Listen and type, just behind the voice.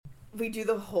We do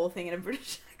the whole thing in a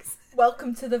British accent.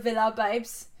 Welcome to the Villa,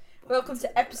 babes. Welcome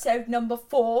to episode number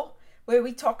 4, where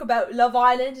we talk about Love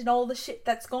Island and all the shit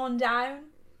that's gone down.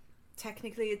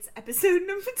 Technically, it's episode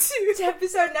number 2. It's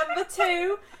episode number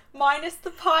 2, minus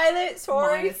the pilot.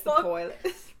 Sorry, minus the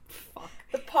pilot. Fuck.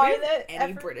 The pilot.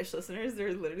 Any British listeners,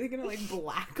 they're literally gonna like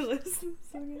blacklist.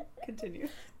 So continue.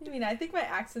 I mean, I think my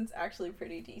accent's actually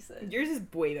pretty decent. Yours is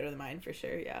way better than mine, for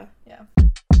sure. Yeah. Yeah.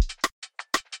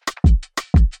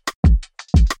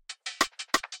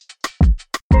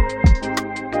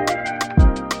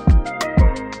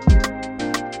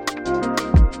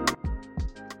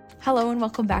 Hello and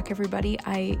welcome back, everybody.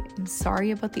 I am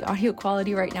sorry about the audio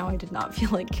quality right now. I did not feel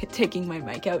like taking my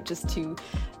mic out, just to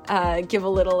give a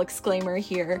little exclaimer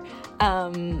here.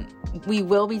 We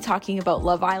will be talking about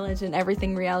Love Island and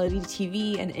everything reality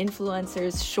TV and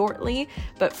influencers shortly,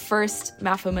 but first,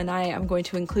 Mafam and I am going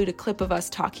to include a clip of us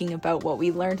talking about what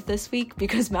we learned this week,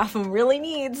 because Mafam really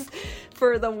needs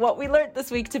for the what we learned this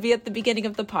week to be at the beginning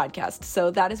of the podcast.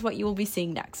 So that is what you will be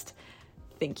seeing next.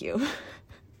 Thank you.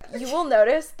 You will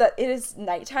notice that it is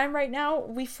nighttime right now.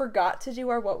 We forgot to do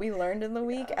our what we learned in the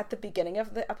week at the beginning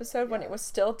of the episode when it was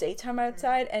still daytime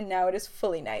outside, and now it is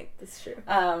fully night. That's true.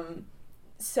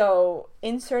 So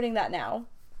inserting that now.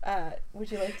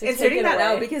 Would you like to inserting take it that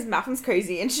away? now because Mafam's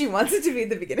crazy and she wants it to be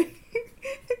at the beginning.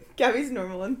 Gabby's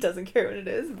normal and doesn't care what it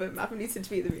is, but Mafam needs it to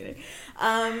be at the beginning.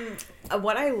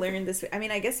 What I learned this week, I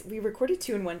mean, I guess we recorded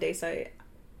 2 in one day, so I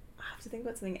have to think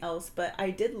about something else, but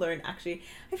I did learn, actually,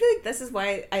 I feel like this is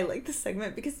why I like this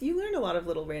segment, because you learn a lot of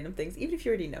little random things, even if you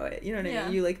already know it, you know what I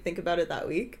mean? You, like, think about it that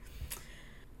week.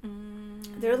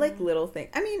 They're, like, little things.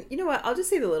 I mean, you know what? I'll just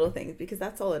say the little things, because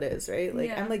that's all it is, right?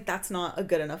 Like, I'm like, that's not a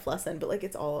good enough lesson, but, like,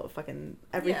 it's all fucking,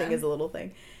 everything is a little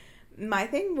thing. My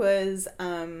thing was,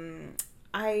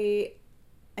 I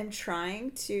am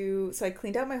trying to, so I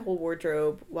cleaned out my whole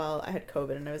wardrobe while I had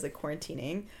COVID and I was, like,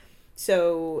 quarantining.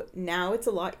 So now it's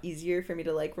a lot easier for me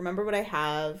to, like, remember what I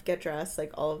have, get dressed,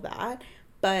 like, all of that.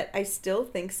 But I still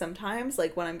think sometimes,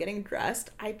 like, when I'm getting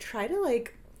dressed, I try to,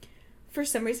 like, for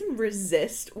some reason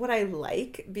resist what I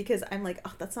like, because I'm like,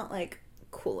 oh, that's not, like,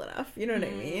 cool enough. You know what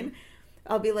I mean?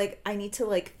 I'll be like, I need to,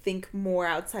 like, think more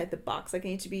outside the box. Like, I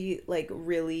need to be, like,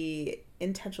 really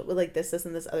intentional with, like, this,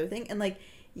 and this other thing. And, like,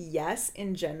 yes,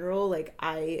 in general, like,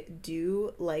 I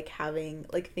do like having,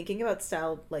 like, thinking about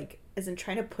style, like, as in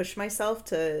trying to push myself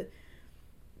to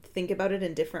think about it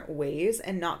in different ways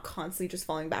and not constantly just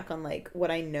falling back on, like,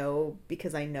 what I know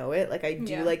because I know it. Like, I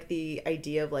do like the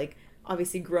idea of, like,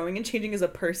 obviously growing and changing as a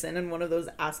person, and one of those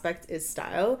aspects is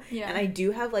style. And I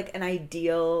do have, like, an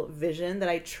ideal vision that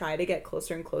I try to get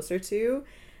closer and closer to,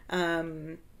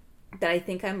 that I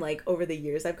think I'm, like, over the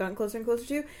years I've gotten closer and closer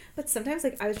to. But sometimes,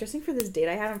 like, I was dressing for this date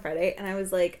I had on Friday, and I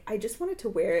was like, I just wanted to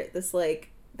wear this,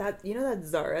 like, that, you know, that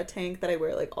Zara tank that I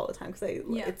wear, like, all the time, because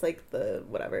it's, like, the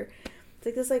whatever. It's,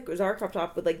 like, this, like, Zara crop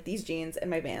top with, like, these jeans and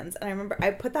my Vans. And I remember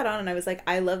I put that on, and I was like,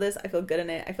 I love this. I feel good in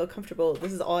it. I feel comfortable.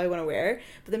 This is all I want to wear.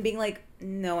 But then being like,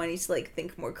 no, I need to, like,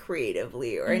 think more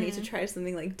creatively, or I need to try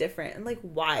something, like, different. And, like,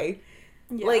 why?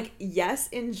 Like, yes,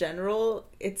 in general,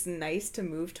 it's nice to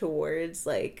move towards,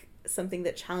 like, something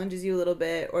that challenges you a little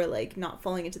bit, or, like, not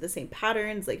falling into the same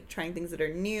patterns, like, trying things that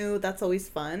are new. That's always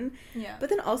fun. But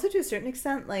then also, to a certain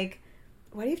extent, like,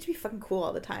 why do you have to be fucking cool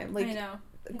all the time? Like, I know.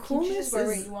 Coolness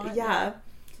is, you want. Yeah.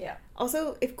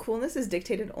 Also, if coolness is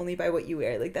dictated only by what you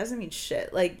wear, like, that doesn't mean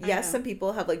shit. Like, yes, some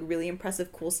people have, like, really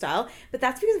impressive, cool style, but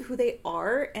that's because of who they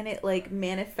are, and it, like,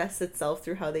 manifests itself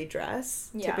through how they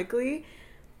dress, typically.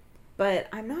 But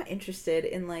I'm not interested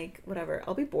in, like, whatever.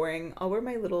 I'll be boring. I'll wear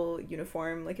my little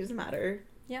uniform. Like, it doesn't matter.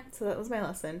 Yeah. So that was my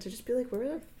lesson, to just be like,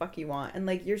 whatever the fuck you want. And,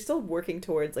 like, you're still working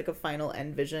towards, like, a final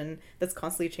end vision that's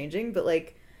constantly changing, but,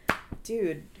 like,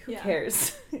 dude, who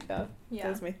cares? That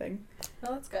was my thing.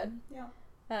 Well, that's good. Yeah.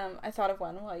 I thought of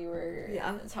one while you were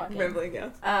talking. Rambling,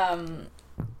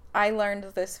 I learned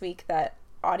this week that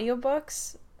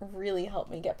audiobooks really help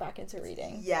me get back into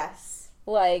reading. Yes.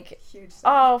 Like, huge thing.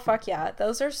 Oh, fuck yeah.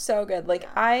 Those are so good. Like,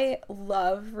 I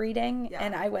love reading,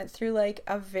 and I went through, like,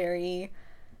 a very,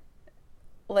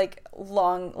 like,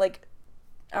 long, like,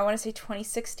 I want to say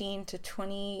 2016 to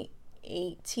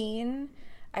 2018,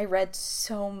 I read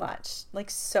so much. Like,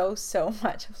 so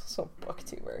much. I was also a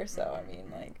booktuber, so, I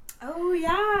mean, like. Oh,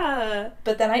 yeah.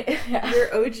 But then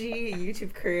Your OG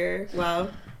YouTube career. Wow.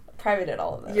 Privated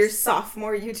all of this. Your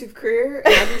sophomore YouTube career.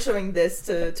 And after showing this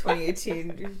to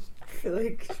 2018, I feel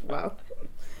like, wow.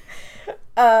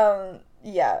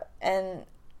 Yeah, and,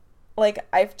 like,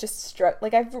 I've just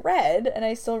like, I've read, and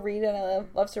I still read, and I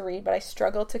love to read, but I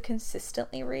struggle to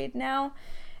consistently read now,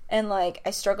 and, like,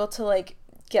 I struggle to, like,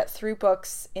 get through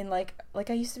books in like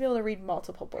I used to be able to read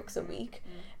multiple books a week,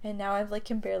 and now I like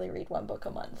can barely read one book a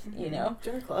month, you know.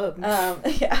 Join our club.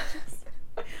 Yeah.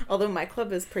 Although my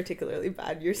club is particularly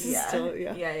bad, yours is still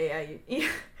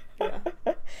Yeah.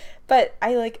 But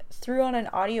I like threw on an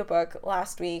audiobook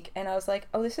last week, and I was like,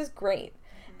 oh, this is great.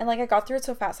 And like I got through it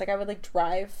so fast. Like I would like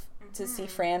drive to see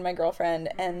Fran, my girlfriend,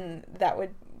 and that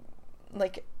would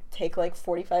like take like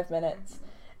 45 minutes,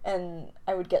 and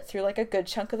I would get through like a good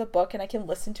chunk of the book, and I can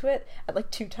listen to it at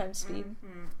like 2 times speed.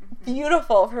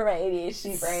 Beautiful for my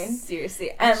ADHD brain.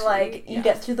 Seriously. And like you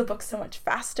get through the book so much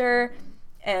faster,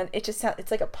 and it just sounds,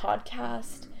 it's like a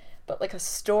podcast but like a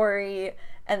story.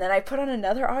 And then I put on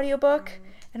another audiobook,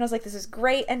 and I was like, this is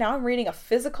great. And now I'm reading a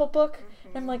physical book,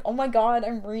 and I'm like, oh my god,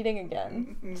 I'm reading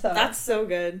again. So that's so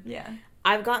good. Yeah.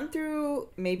 I've gotten through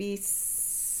maybe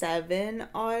 7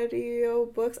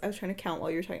 audiobooks. I was trying to count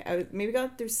while you were talking. I maybe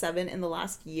got through 7 in the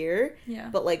last year. Yeah.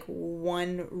 But like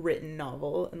 1 written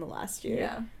novel in the last year.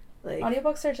 Yeah. Like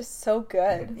audiobooks are just so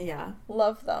good. Yeah.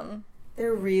 Love them.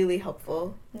 They're really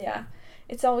helpful. Yeah.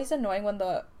 It's always annoying when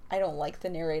I don't like the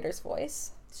narrator's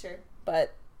voice. Sure.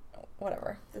 But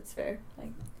whatever. That's fair.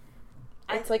 Like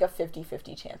it's like a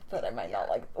 50-50 chance that I might not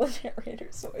like the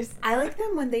narrator's voice. I like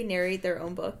them when they narrate their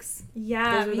own books.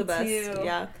 Yeah, those are the best. Too.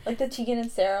 Yeah. Like the Tegan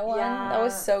and Sarah one. Yeah. That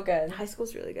was so good. High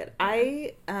School's really good.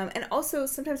 I and also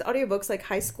sometimes audiobooks like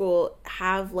High School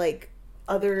have like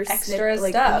other extra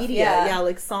like stuff. media. Yeah,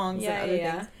 like songs and other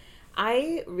things.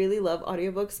 I really love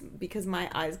audiobooks because my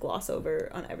eyes gloss over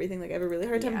on everything. Like I have a really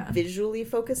hard time visually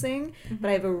focusing, but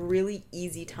I have a really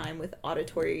easy time with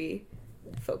auditory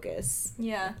focus.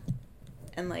 Yeah.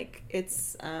 And like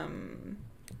it's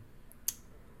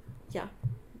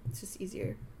it's just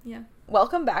easier. Yeah.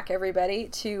 Welcome back everybody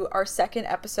to our second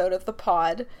episode of the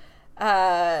pod.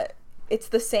 It's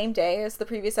the same day as the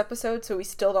previous episode, so we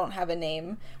still don't have a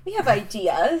name. We have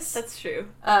ideas. That's true.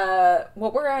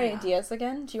 What were our ideas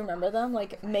again? Do you remember them?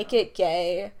 Like Make It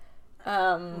Gay,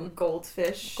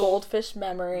 Goldfish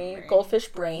Memory, Goldfish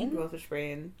Brain.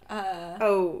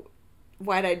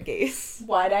 Wide-Eyed Gaze.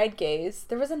 Wide-Eyed Gaze.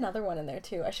 There was another one in there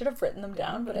too. I should have written them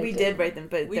down, but we did write them,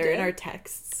 but they're in our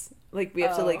texts. Like we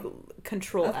have to like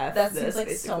Control F. That seems like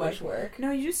so much work.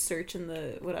 No, you just search in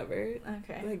the whatever.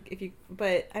 Okay. Like if you,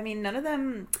 but I mean, none of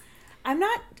them. I'm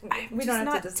just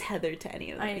not tethered to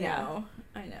any of them.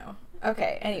 I know.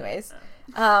 Okay. Anyways,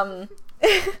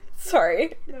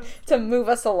 sorry to move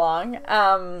us along.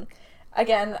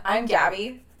 Again, I'm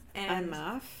Gabby. And I'm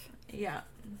Maf. Yeah.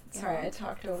 Sorry, I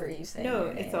talked over you saying no,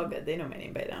 it's all good. They know my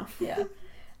name by now. Yeah.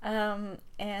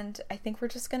 And I think we're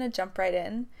just going to jump right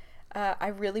in. I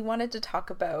really wanted to talk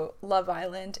about Love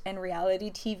Island and reality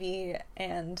TV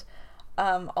and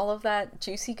all of that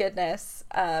juicy goodness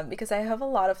because I have a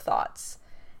lot of thoughts.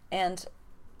 And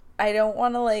I don't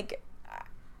want to,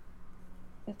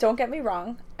 don't get me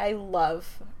wrong. I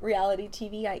love reality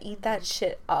TV. I eat that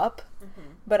shit up. Mm-hmm.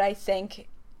 But I think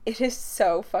it is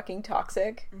so fucking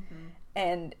toxic. Mm-hmm.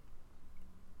 And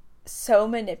so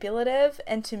manipulative,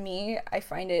 and to me I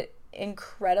find it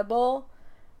incredible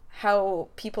how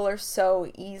people are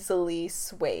so easily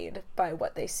swayed by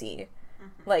what they see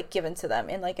like given to them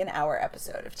in like an hour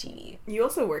episode of TV. You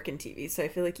also work in TV, so I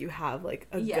feel like you have like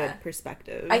a good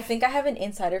perspective. I think I have an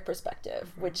insider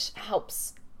perspective, which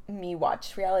helps me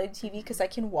watch reality TV because I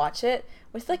can watch it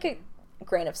with like a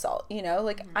grain of salt, you know,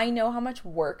 like I know how much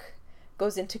work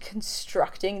goes into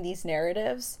constructing these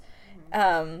narratives.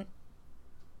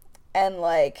 And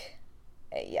like,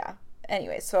 yeah.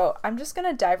 Anyway, so I'm just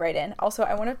gonna dive right in. Also,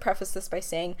 I want to preface this by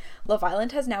saying Love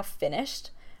Island has now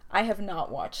finished. I have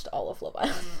not watched all of Love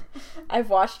Island. I've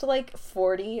watched like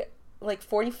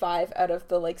 45 out of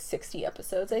the like 60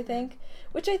 episodes, I think,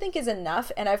 which I think is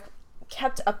enough. And I've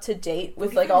kept up to date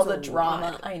with like all the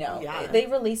drama. I know. Yeah. They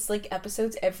release like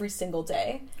episodes every single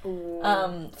day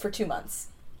for 2 months.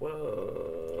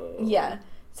 Whoa. Yeah.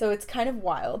 So it's kind of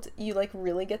wild. You, like,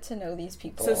 really get to know these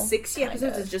people. So 60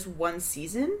 episodes is just one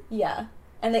season? Yeah.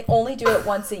 And they only do it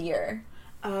once a year.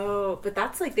 Oh, but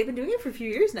that's, like, they've been doing it for a few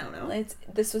years now, no?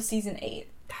 This was season 8.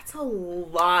 That's a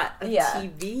lot of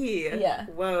TV. Yeah.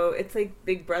 Whoa. It's like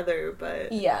Big Brother,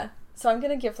 but... Yeah. So I'm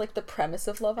going to give, like, the premise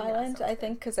of Love Island, I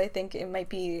think, because I think it might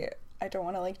be... I don't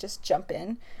want to, like, just jump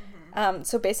in.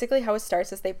 So basically how it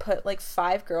starts is they put like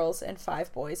 5 girls and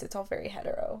 5 boys. It's all very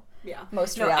hetero. Yeah.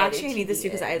 Actually I need this too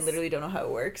because I literally don't know how it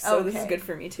works. So this is good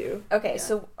for me too. Okay,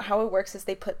 so how it works is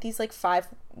they put these like 5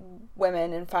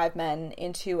 women and 5 men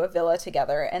into a villa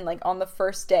together, and like on the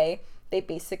first day they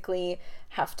basically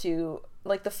have to,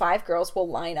 like, the 5 girls will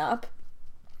line up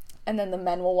and then the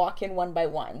men will walk in one by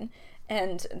one.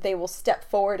 and they will step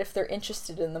forward if they're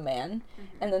interested in the man,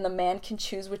 and then the man can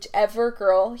choose whichever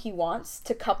girl he wants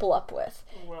to couple up with,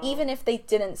 even if they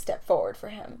didn't step forward for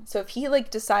him. So if he, like,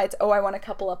 decides, oh, I want to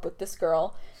couple up with this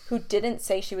girl who didn't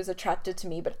say she was attracted to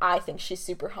me, but I think she's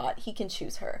super hot, he can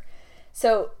choose her.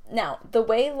 So, now, the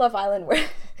way Love Island works...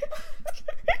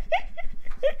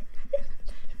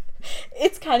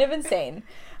 it's kind of insane.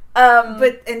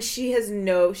 And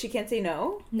she can't say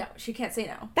no? No, she can't say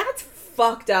no. That's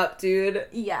fucked up, dude.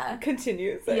 Yeah.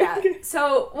 Continue. Sorry. Yeah.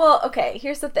 So, well, okay,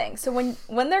 here's the thing. So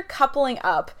when they're coupling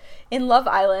up in Love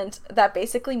Island, that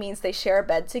basically means they share a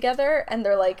bed together and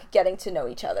they're, like, getting to know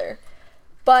each other.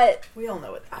 But we all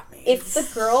know what that means. If the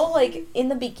girl, like, in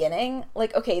the beginning,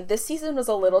 like, okay, this season was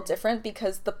a little different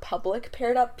because the public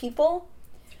paired up people.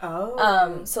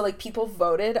 Oh. So, like, people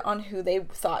voted on who they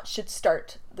thought should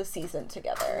start the season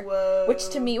together. Whoa. Which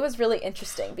to me was really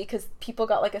interesting because people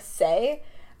got, like, a say.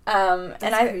 And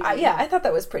I thought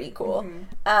that was pretty cool.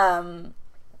 Mm-hmm.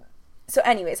 So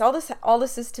anyways, all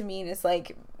this is to mean is,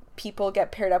 like, people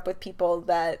get paired up with people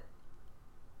that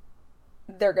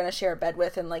they're gonna share a bed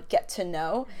with and, like, get to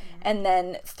know. Mm-hmm. And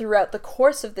then throughout the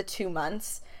course of the 2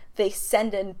 months, they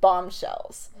send in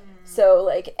bombshells. Mm-hmm. So,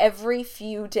 like, every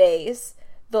few days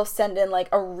they'll send in, like,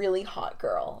 a really hot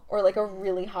girl or, like, a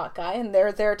really hot guy, and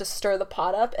they're there to stir the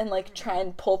pot up and, like, try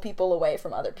and pull people away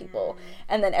from other people.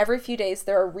 And then every few days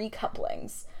there are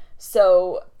recouplings.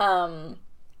 So,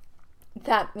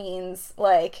 that means,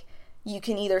 like, you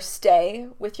can either stay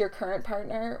with your current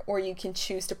partner or you can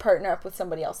choose to partner up with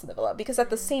somebody else in the villa. Because at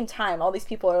the same time, all these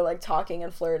people are, like, talking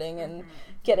and flirting and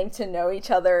getting to know each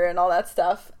other and all that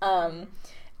stuff.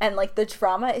 And, like, the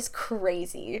drama is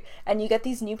crazy. And you get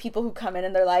these new people who come in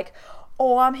and they're like,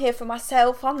 oh, I'm here for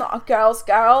myself. I'm not a girl's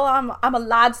girl. I'm a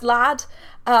lad's lad.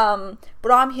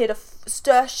 But I'm here to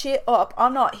stir shit up.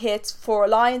 I'm not here for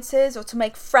alliances or to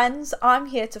make friends. I'm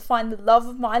here to find the love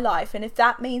of my life. And if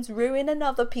that means ruining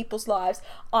other people's lives,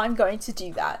 I'm going to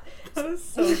do that. That was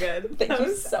so good. Thank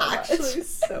you so much. Actually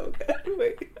so good.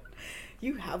 Wait.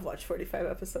 You have watched 45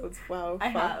 episodes. Wow. I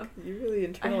have. You really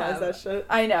internalized that shit.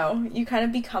 I know. You kind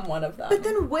of become one of them. But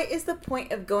then what is the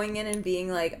point of going in and being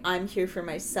like, I'm here for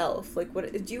myself? Like,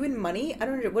 what, do you win money? I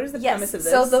don't know. What is the premise of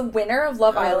this? So the winner of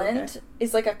Love Island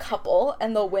is, like, a couple,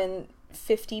 and they'll win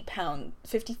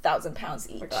 £50,000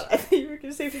 each. Oh my God, I thought you were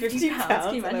going to say 50 pounds.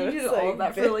 Can you imagine you did all of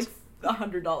that for, like,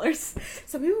 $100?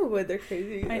 Some people would. They're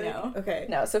crazy. I know. Okay.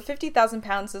 No, so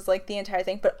 £50,000 is, like, the entire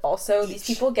thing, but also these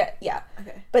people get,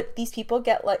 Okay. But these people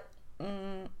get, like,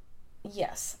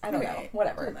 yes, I don't know,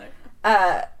 whatever.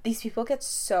 These people get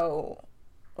so,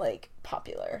 like,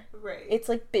 popular. Right. It's,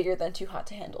 like, bigger than Too Hot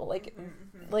to Handle. Like,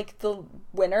 like, the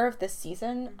winner of this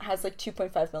season has, like,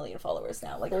 2.5 million followers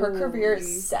now. Like, her career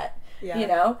is set, you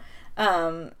know?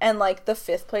 And, like, the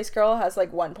 5th place girl has,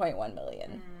 like, 1.1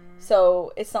 million.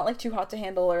 So it's not, like, Too Hot to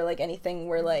Handle or, like, anything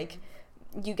where, like,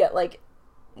 you get, like,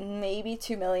 maybe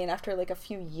 2 million after, like, a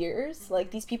few years.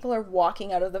 Like, these people are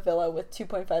walking out of the villa with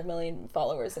 2.5 million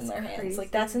followers in their hands.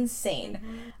 Like, that's insane.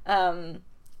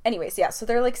 Anyways, yeah, so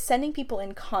they're, like, sending people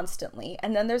in constantly.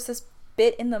 And then there's this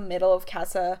bit in the middle of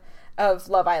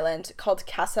Love Island called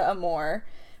Casa Amor,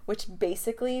 which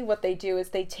basically what they do is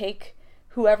they take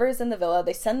whoever is in the villa,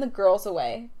 they send the girls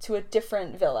away to a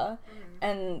different villa,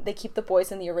 and they keep the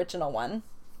boys in the original one.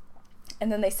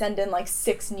 And then they send in, like,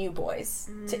 6 new boys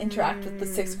to interact with the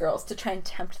 6 girls to try and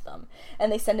tempt them.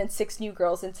 And they send in 6 new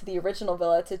girls into the original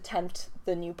villa to tempt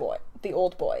the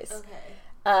old boys.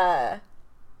 Okay.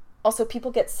 Also,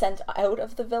 people get sent out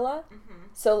of the villa.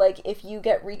 So, like, if you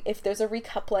get if there's a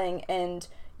recoupling and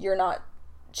you're not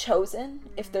chosen,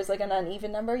 if there's, like, an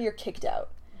uneven number, you're kicked out.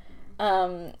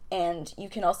 And you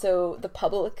can also, the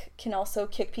public can also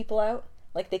kick people out.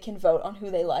 Like, they can vote on who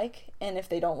they like, and if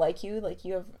they don't like you, like,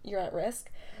 you're at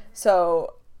risk.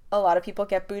 So a lot of people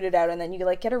get booted out, and then you,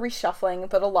 like, get a reshuffling,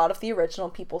 but a lot of the original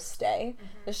people stay.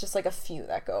 There's just, like, a few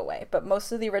that go away, but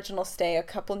most of the original stay. A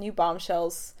couple new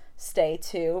bombshells stay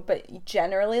too, but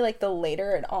generally, like, the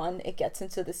later on it gets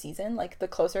into the season, like, the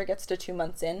closer it gets to 2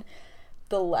 months in,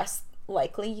 the less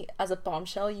likely as a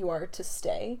bombshell you are to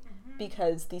stay,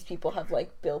 because these people have,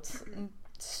 like, built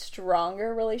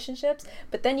stronger relationships.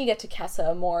 But then you get to Casa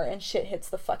Amor and shit hits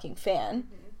the fucking fan,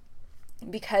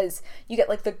 because you get,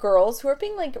 like, the girls who are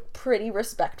being, like, pretty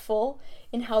respectful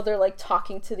in how they're, like,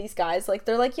 talking to these guys. Like,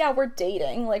 they're like, yeah, we're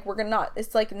dating, like, we're not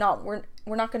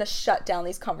gonna shut down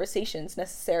these conversations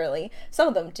necessarily. Some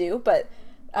of them do, but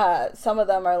some of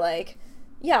them are like,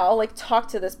 yeah, I'll, like, talk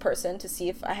to this person to see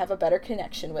if I have a better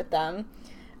connection with them.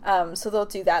 So they'll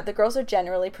do that. The girls are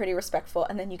generally pretty respectful,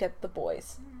 and then you get the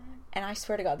boys. And I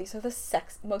swear to God, these are the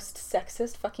most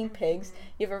sexist fucking pigs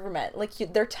you've ever met. Like,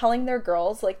 they're telling their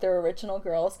girls, like their original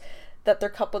girls, that they're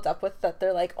coupled up with, that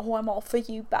they're like, oh, I'm all for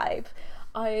you, babe.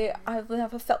 I've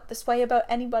never felt this way about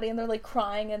anybody, and they're like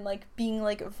crying and like being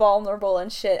like vulnerable and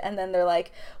shit, and then they're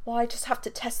like, well, I just have to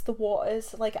test the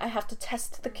waters, like I have to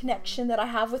test the connection that I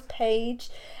have with Paige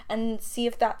and see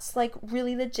if that's like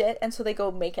really legit. And so they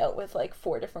go make out with like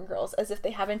 4 different girls, as if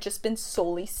they haven't just been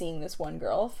solely seeing this one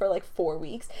girl for like 4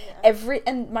 weeks.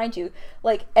 And mind you,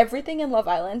 like everything in Love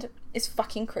Island is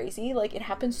fucking crazy, like it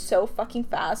happens so fucking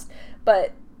fast,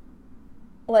 but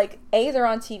like A, they're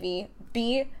on TV,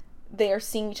 B, they are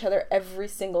seeing each other every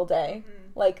single day.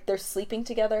 Like, they're sleeping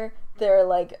together, they're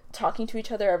like talking to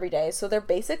each other every day, so they're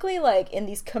basically like in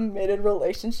these committed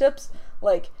relationships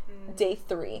like day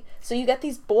 3. So you get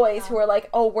these boys who are like,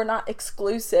 oh, we're not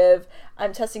exclusive,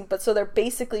 I'm testing, but so they're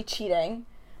basically cheating.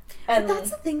 And but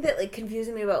that's the thing that like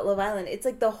confuses me about Love Island. It's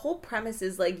like the whole premise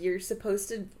is like you're supposed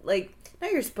to, like,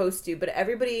 not you're supposed to, but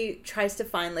everybody tries to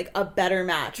find like a better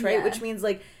match, right? Which means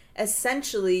like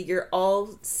essentially you're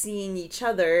all seeing each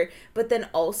other, but then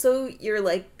also you're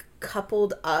like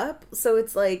coupled up, so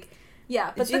it's like,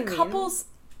 yeah, but the couples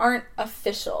aren't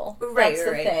official. Right, that's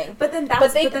the thing. But then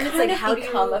it's like, how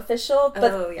become do you... official.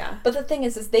 But yeah. But the thing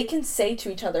is they can say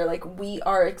to each other like, we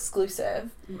are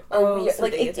exclusive. So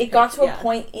like it got to a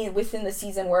point within the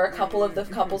season where a couple of the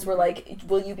couples were like,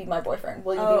 will you be my boyfriend?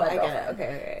 Will you be my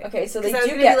girlfriend? Okay, so they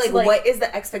do get like, what is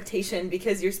the expectation,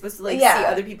 because you're supposed to like see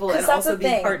other people and also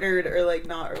be partnered or like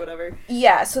not or whatever.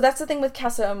 Yeah, so that's the thing with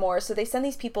Casa Amor. So they send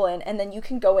these people in, and then you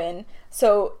can go in,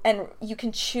 and you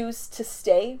can choose to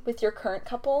stay with your current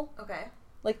couple. Okay.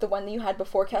 Like the one that you had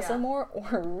before Casa Amor, or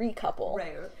recouple.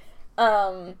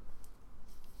 Right.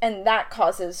 And that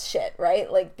causes shit,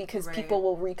 right? Like, because people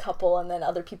will recouple and then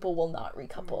other people will not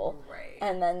recouple. Right.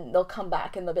 And then they'll come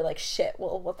back and they'll be like, shit,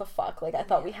 well, what the fuck? Like, I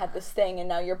thought we had this thing and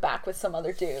now you're back with some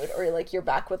other dude. Or, like, you're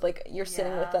back with, like, you're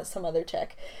sitting with some other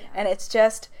chick. Yeah. And it's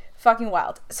just fucking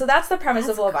wild. So that's the premise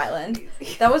of Love Island.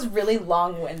 That was really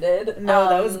long-winded. No,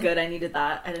 that was good. I needed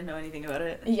that. I didn't know anything about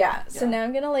it. Yeah. So now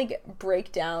I'm gonna, like,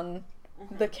 break down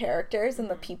the characters and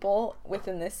the people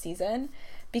within this season,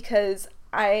 because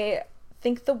I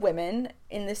think the women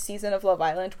in this season of Love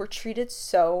Island were treated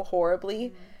so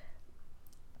horribly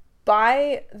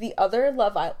by the other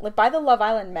Love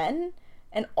Island men,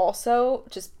 and also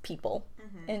just people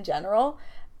in general.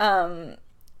 And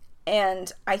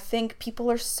I think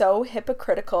people are so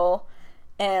hypocritical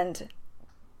and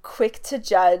quick to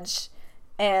judge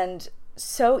and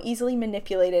so easily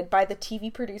manipulated by the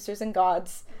TV producers and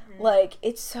gods. Like,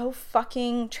 it's so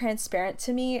fucking transparent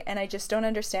to me, and I just don't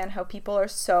understand how people are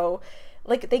so,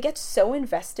 like, they get so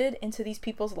invested into these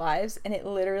people's lives, and it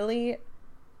literally,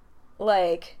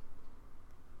 like,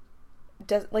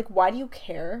 does, like, why do you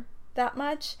care that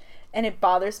much? And it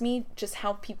bothers me just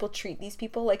how people treat these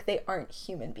people like they aren't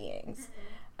human beings.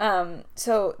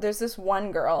 So there's this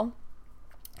one girl,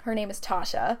 her name is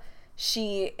Tasha.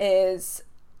 She is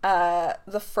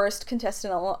the first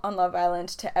contestant on Love Island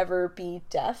to ever be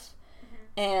deaf.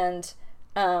 And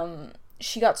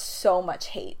she got so much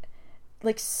hate.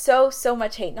 Like, so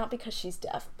much hate. Not because she's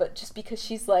deaf, but just because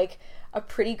she's, like, a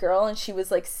pretty girl and she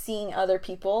was, like, seeing other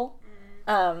people.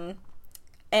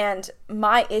 And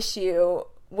my issue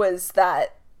was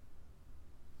that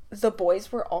the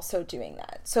boys were also doing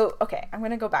that. So, okay, I'm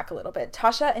going to go back a little bit.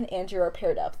 Tasha and Andrew are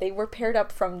paired up. They were paired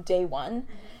up from day one.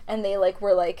 And they, like,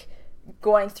 were, like,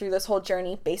 going through this whole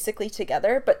journey basically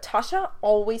together. But Tasha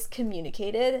always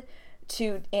communicated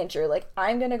to Andrew, like,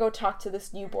 I'm going to go talk to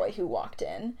this new boy who walked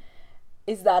in.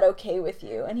 Is that okay with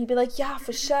you? And he'd be like, yeah,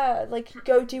 for sure. Like,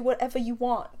 go do whatever you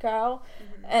want, girl.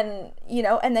 And, you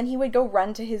know, and then he would go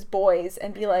run to his boys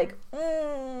and be like,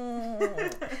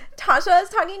 Tasha is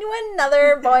talking to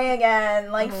another boy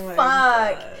again. Like, fuck.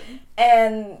 God.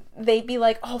 And they'd be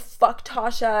like, oh, fuck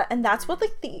Tasha. And that's what,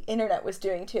 like, the internet was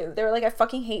doing, too. They were like, I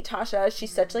fucking hate Tasha.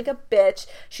 She's such, like, a bitch.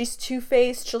 She's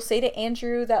two-faced. She'll say to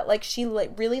Andrew that, like, she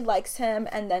really likes him,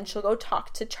 and then she'll go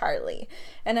talk to Charlie.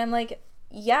 And I'm like,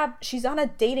 yeah, she's on a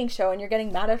dating show, and you're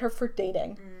getting mad at her for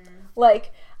dating.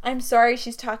 Like, I'm sorry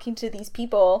she's talking to these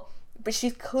people, but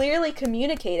she's clearly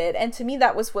communicated. And to me,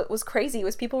 that was what was crazy,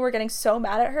 was people were getting so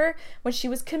mad at her when she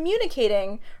was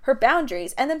communicating her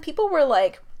boundaries. And then people were,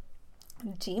 like,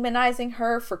 demonizing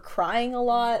her for crying a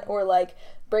lot or, like,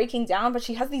 breaking down. But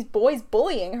she has these boys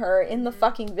bullying her in the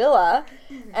fucking villa.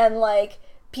 And, like,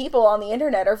 people on the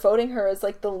internet are voting her as,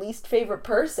 like, the least favorite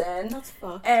person. That's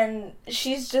fucked. And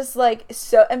she's just, like,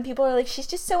 so... And people are like, she's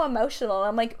just so emotional. And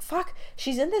I'm like, fuck,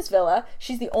 she's in this villa.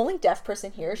 She's the only deaf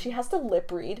person here. She has to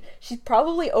lip read. She's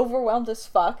probably overwhelmed as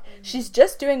fuck. She's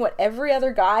just doing what every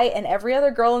other guy and every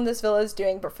other girl in this villa is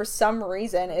doing, but for some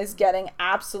reason is getting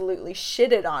absolutely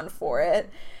shitted on for it.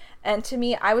 And to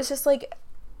me, I was just, like...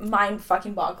 mind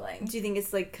fucking boggling. Do you think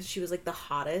it's like because she was like the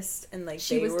hottest and like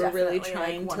she they was were really definitely,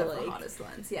 trying like, to one of like the hottest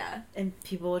ones, yeah, and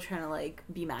people were trying to like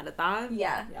be mad at that?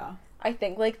 Yeah. Yeah. I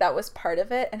think like that was part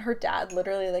of it, and her dad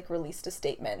literally like released a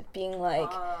statement being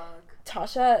like,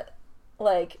 Tasha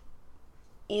like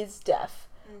is deaf.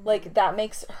 Like, that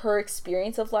makes her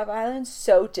experience of Love Island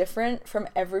so different from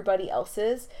everybody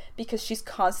else's because she's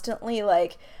constantly,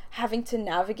 like, having to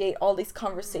navigate all these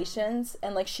conversations,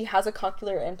 and, like, she has a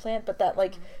cochlear implant, but that,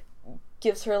 like,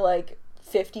 gives her, like,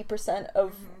 50%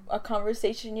 of a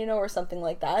conversation, you know, or something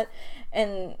like that.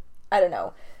 And, I don't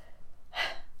know.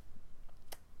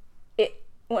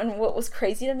 What was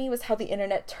crazy to me was how the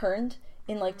internet turned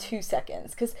in, like, 2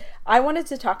 seconds. Because I wanted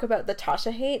to talk about the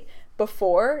Tasha hate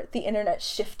before the internet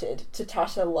shifted to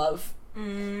Tasha love.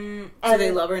 So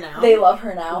they love her now? They love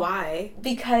her now. Why?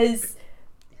 Because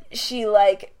she,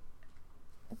 like,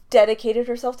 dedicated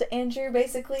herself to Andrew,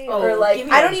 basically. Or, like,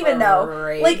 I don't even know.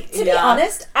 Like, to be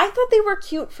honest, I thought they were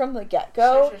cute from the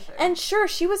get-go. Sure. And sure,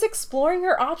 she was exploring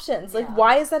her options. Like,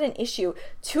 why is that an issue?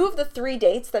 2 of the 3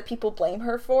 dates that people blame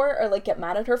her for, or, like, get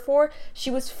mad at her for, she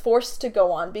was forced to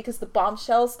go on because the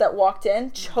bombshells that walked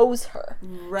in chose her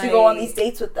to go on these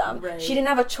dates with them. She didn't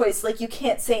have a choice. Like, you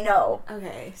can't say no.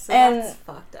 Okay, so that's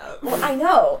fucked up. Well, I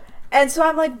know. And so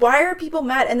I'm like, why are people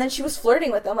mad? And then she was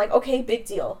flirting with them. Like, okay, big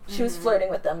deal. She was flirting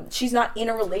with them. She's not in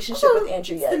a relationship with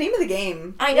Andrew yet. It's the name of the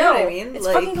game. I know. You know what I mean? It's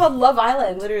like, fucking called Love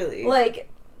Island. Literally.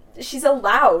 Like, she's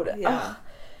allowed. Yeah. Ugh.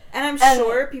 And I'm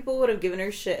sure people would have given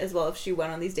her shit as well if she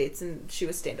went on these dates and she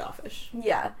was standoffish.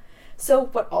 Yeah. So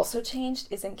what also changed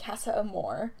is in Casa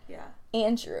Amor. Yeah.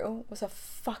 Andrew was a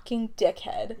fucking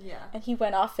dickhead. Yeah. And he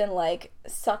went off and, like,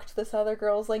 sucked this other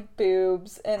girl's, like,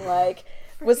 boobs and, like,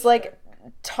 was, like...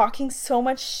 talking so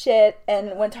much shit.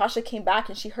 And when Tasha came back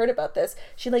and she heard about this,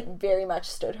 she, like, very much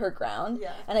stood her ground.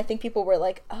 Yeah. And I think people were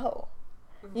like, oh,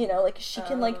 you know, like, she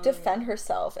can, like, defend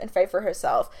herself and fight for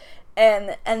herself.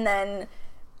 And then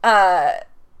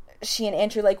she and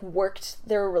Andrew, like, worked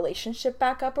their relationship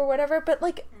back up or whatever, but,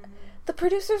 like, the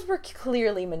producers were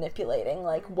clearly manipulating,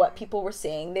 like, what people were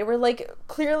seeing. They were, like,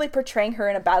 clearly portraying her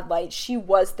in a bad light. She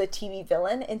was the TV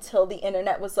villain until the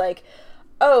internet was like,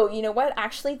 oh, you know what?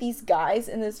 Actually, these guys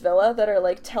in this villa that are,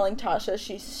 like, telling Tasha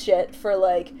she's shit for,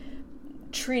 like,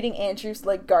 treating Andrew's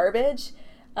like garbage,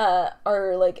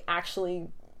 are, like, actually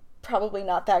probably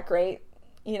not that great,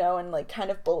 you know, and, like, kind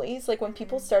of bullies. Like, when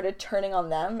people started turning on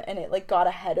them and it, like, got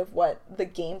ahead of what the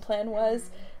game plan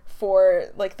was for,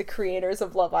 like, the creators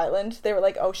of Love Island, they were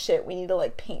like, oh, shit, we need to,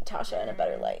 like, paint Tasha in a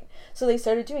better light. So they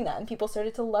started doing that, and people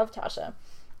started to love Tasha.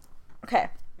 Okay.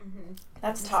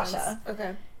 That's Tasha.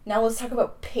 Okay. Now let's talk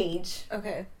about Paige.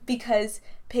 Okay. Because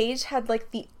Paige had, like,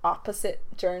 the opposite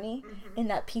journey in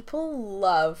that people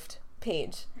loved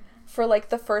Paige for, like,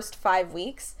 the first 5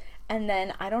 weeks. And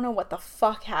then I don't know what the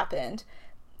fuck happened.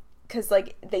 Because,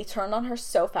 like, they turned on her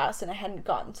so fast, and I hadn't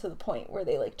gotten to the point where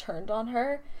they, like, turned on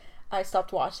her. I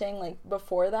stopped watching, like,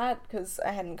 before that because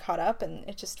I hadn't caught up and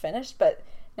it just finished. But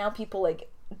now people, like,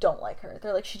 don't like her.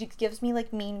 They're like, she gives me,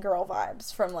 like, mean girl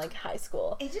vibes from, like, high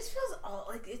school. It just feels all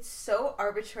like it's so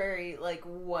arbitrary, like,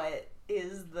 what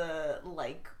is the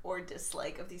like or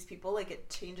dislike of these people. Like, it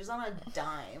changes on a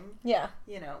dime. Yeah.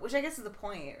 You know, which I guess is the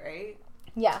point, right?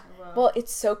 Yeah. Well,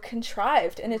 it's so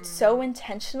contrived and it's so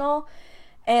intentional.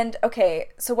 And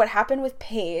okay, so what happened with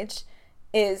Paige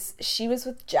is she was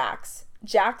with Jax.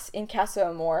 Jax in Casa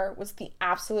Amor was the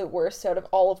absolute worst out of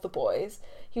all of the boys.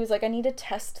 He was like, I need to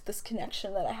test this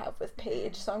connection that I have with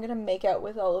Paige, so I'm going to make out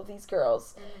with all of these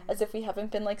girls as if we haven't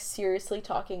been, like, seriously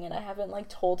talking, and I haven't, like,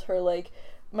 told her, like,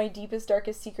 my deepest,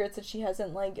 darkest secrets, and she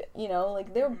hasn't, like, you know,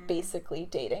 like, they were basically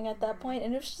dating at that point,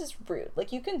 and it was just rude.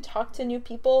 Like, you can talk to new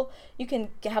people, you can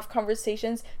have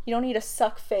conversations, you don't need to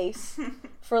suck face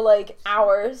for, like,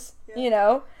 hours, you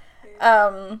know?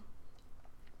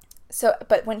 So,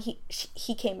 but when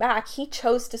he came back, he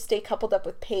chose to stay coupled up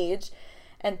with Paige,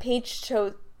 and Paige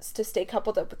chose to stay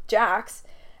coupled up with Jax,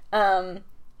 and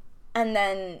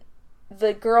then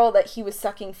the girl that he was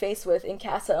sucking face with in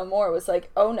Casa Amor was like,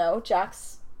 oh no,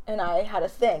 Jax and I had a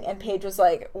thing, and Paige was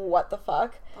like, what the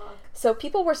fuck? So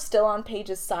people were still on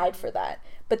Paige's side for that.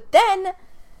 But then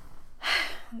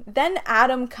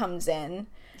Adam comes in.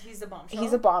 He's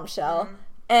a bombshell.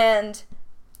 And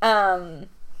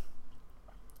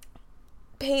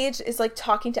Paige is like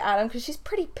talking to Adam because she's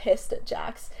pretty pissed at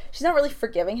Jax. She's not really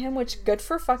forgiving him, which good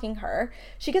for fucking her.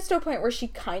 She gets to a point where she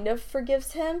kind of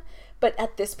forgives him, but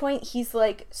at this point he's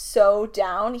like so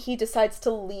down, he decides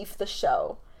to leave the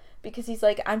show because he's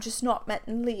like, I'm just not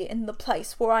mentally in the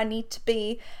place where I need to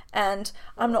be, and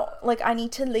I'm not, like, I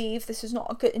need to leave. This is not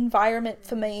a good environment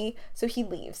for me. So he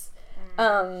leaves.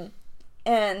 And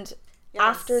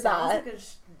after that, like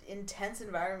intense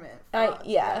environment.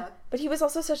 Yeah. But he was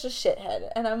also such a shithead,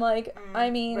 and I'm like,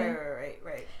 I mean,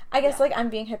 right. I guess like I'm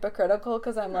being hypocritical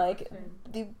because I'm like,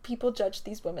 the people judge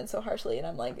these women so harshly, and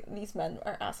I'm like, these men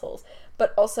are assholes.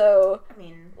 But also, I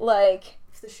mean, like,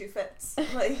 if the shoe fits,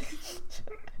 like.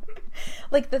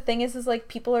 Like, the thing is like,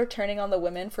 people are turning on the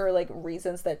women for like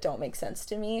reasons that don't make sense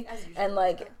to me, and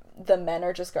like the men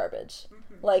are just garbage.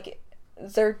 Like,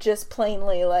 they're just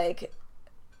plainly like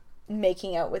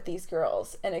making out with these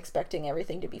girls and expecting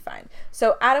everything to be fine.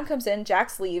 So Adam comes in,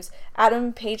 Jax leaves, Adam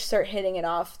and Paige start hitting it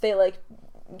off, they like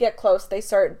get close, they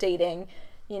start dating,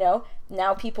 you know.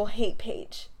 Now people hate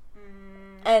Paige.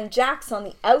 And Jax on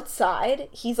the outside,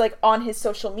 he's like on his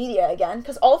social media again,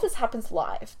 because all of this happens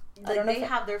live. Like, I don't know, they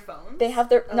have their phones? They have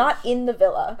their, not in the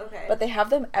villa, but they have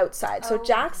them outside. So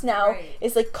Jax now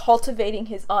is like cultivating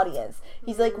his audience.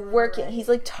 He's like working, he's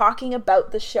like talking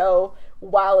about the show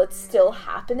while it's still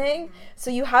happening. So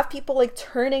you have people like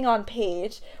turning on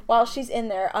Paige while she's in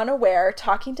there unaware,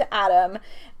 talking to Adam,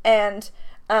 and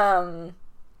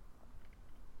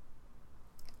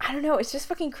I don't know, it's just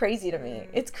fucking crazy to me.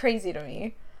 It's crazy to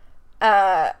me.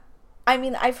 I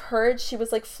mean, I've heard she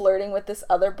was like flirting with this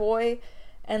other boy,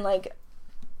 and like,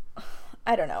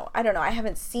 I don't know, I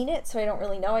haven't seen it, so I don't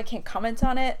really know, I can't comment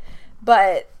on it,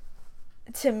 but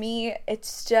to me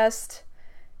it's just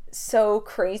so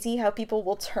crazy how people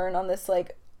will turn on this,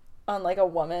 like, on like a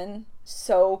woman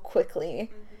so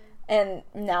quickly. And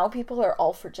now people are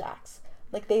all for Jax.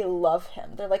 Like, they love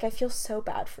him. They're like, I feel so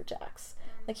bad for Jax.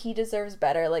 Like, he deserves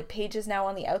better. Like, Paige is now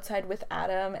on the outside with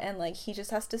Adam, and like, he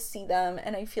just has to see them,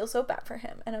 and I feel so bad for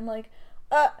him. And I'm like,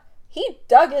 he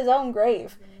dug his own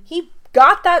grave. He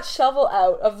got that shovel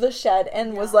out of the shed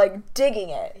and was like digging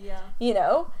it. You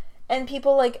know? And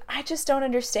people, like, I just don't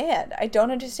understand. I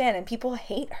don't understand. And people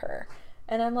hate her.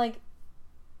 And I'm like...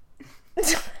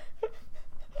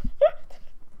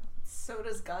 So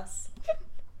does Gus.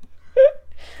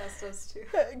 Gus does too.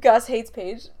 Gus hates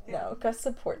Paige. No, Gus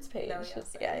supports Paige. No,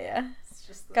 yeah. It's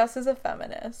just Gus is a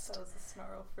feminist. That was a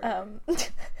snarl for...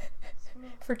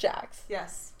 for Jax.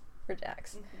 Yes. For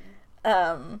Jax.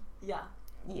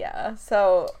 Yeah,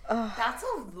 so... that's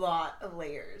a lot of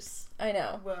layers. I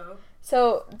know. Whoa.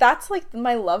 So, that's, like,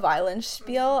 my Love Island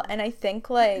spiel, and I think,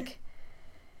 like,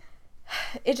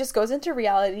 it just goes into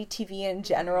reality TV in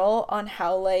general on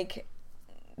how, like,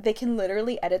 they can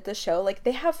literally edit the show. Like,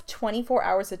 they have 24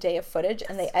 hours a day of footage,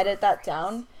 and they edit that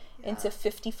down into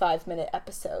 55-minute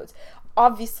episodes.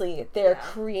 Obviously, they're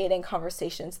creating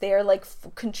conversations. They are, like,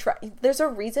 there's a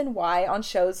reason why on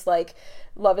shows like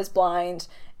Love is Blind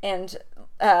and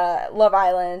Love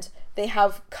Island, they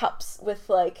have cups with,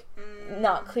 like,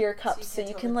 not clear cups, so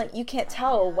you can like, you can't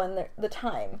tell when the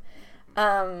time.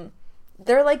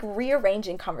 They're, like,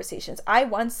 rearranging conversations. I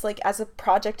once, like, as a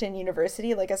project in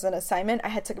university, like, as an assignment, I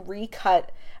had to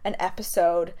recut an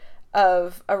episode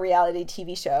of a reality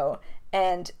TV show,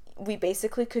 and we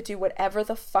basically could do whatever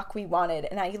the fuck we wanted,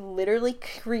 and I literally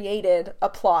created a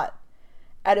plot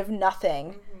out of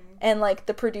nothing. And, like,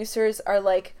 the producers are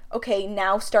like, okay,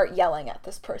 now start yelling at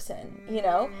this person, you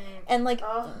know? And, like,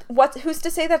 who's to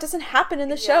say that doesn't happen in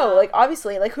the show? Like,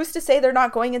 obviously, like, who's to say they're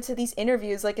not going into these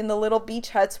interviews, like, in the little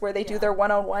beach huts where they do their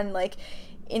one-on-one, like,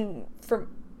 I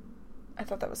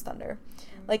thought that was Thunder.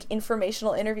 Like,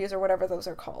 informational interviews or whatever those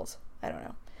are called. I don't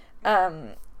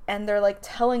know. And they're, like,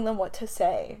 telling them what to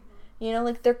say. You know,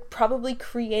 like, they're probably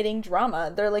creating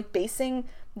drama. They're, like, basing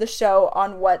the show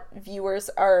on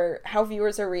how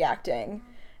viewers are reacting,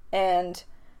 and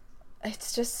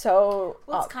it's just so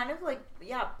it's kind of like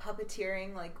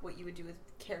puppeteering, like what you would do with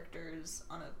characters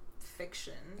on a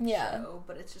fiction show,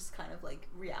 but it's just kind of like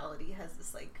reality has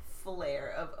this like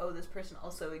flair of this person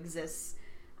also exists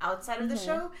outside of the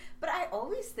show. But I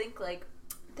always think like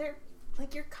they're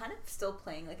like, you're kind of still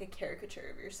playing like a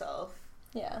caricature of yourself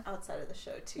outside of the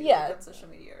show too, like on social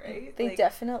media, right? They like,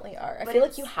 definitely are. I feel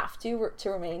like you have to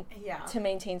remain to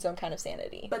maintain some kind of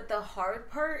sanity. But the hard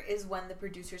part is when the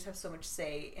producers have so much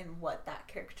say in what that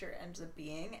character ends up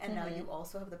being, and now you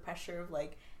also have the pressure of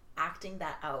like acting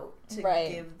that out to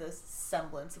give the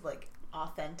semblance of like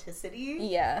authenticity.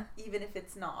 Even if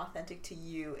it's not authentic to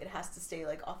you, it has to stay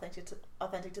like authentic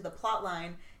to the plot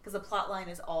line, because the plot line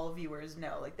is all viewers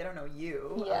know. Like, they don't know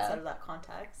you outside of that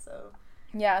context. So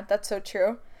Yeah, that's so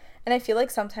true. And I feel like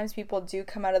sometimes people do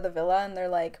come out of the villa and they're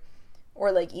like,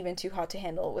 or like even Too Hot to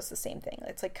Handle was the same thing.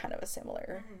 It's like kind of a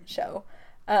similar show.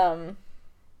 And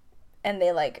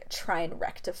they like try and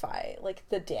rectify like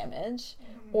the damage.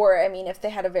 Or I mean, if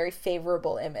they had a very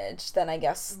favorable image, then I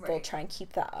guess they'll try and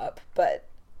keep that up. But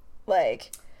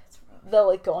like they'll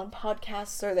like go on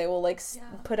podcasts, or they will like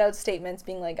put out statements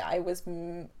being like, I was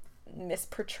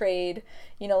misportrayed,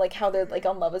 you know, like how they're like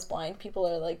on Love is Blind, people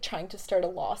are like trying to start a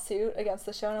lawsuit against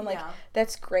the show, and I'm like,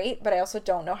 that's great, but I also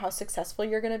don't know how successful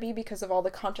you're gonna be because of all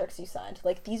the contracts you signed.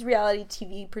 Like, these reality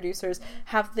TV producers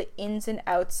have the ins and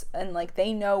outs, and like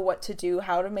they know what to do,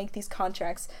 how to make these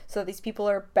contracts so that these people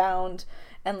are bound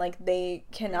and like they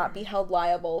cannot be held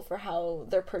liable for how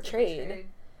they're portrayed.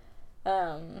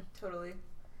 Totally.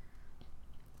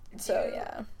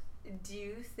 Do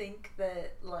you think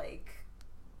that, like,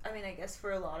 I mean, I guess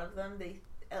for a lot of them, they,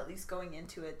 at least going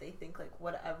into it, they think, like,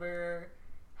 whatever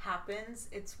happens,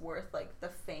 it's worth, like, the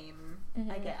fame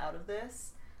I get out of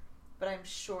this. But I'm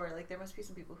sure, like, there must be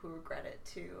some people who regret it,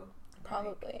 too.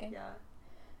 Probably. Like,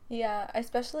 yeah,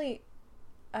 especially,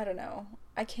 I don't know,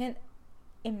 I can't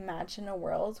imagine a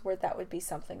world where that would be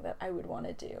something that I would want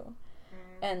to do.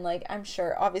 And, like, I'm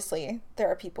sure, obviously, there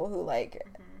are people who, like,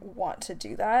 want to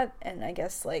do that, and I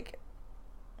guess, like,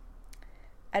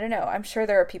 I don't know, I'm sure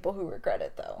there are people who regret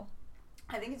it, though.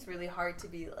 I think it's really hard to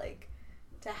be, like,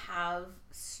 to have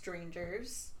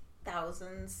strangers,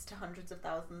 thousands to hundreds of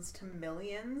thousands to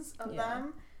millions of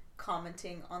them,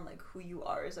 commenting on, like, who you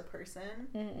are as a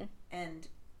person, and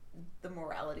the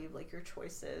morality of, like, your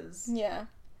choices. Yeah.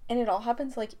 And it all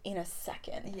happens, like, in a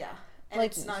second. Yeah. And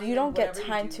like, you don't get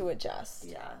time to adjust.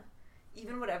 Yeah.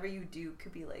 Even whatever you do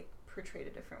could be, like, portrayed a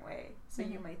different way. So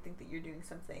you might think that you're doing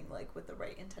something, like, with the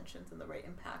right intentions and the right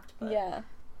impact. But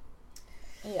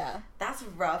yeah. That's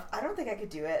rough. I don't think I could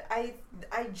do it. I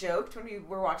joked when we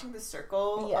were watching The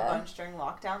Circle a bunch during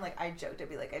lockdown. Like, I joked, I'd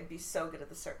be like, I'd be so good at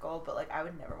The Circle, but, like, I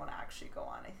would never want to actually go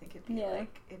on. I think it'd be,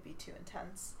 like, it'd be too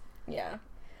intense. Yeah.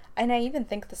 And I even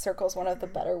think The Circle is one of the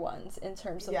better ones in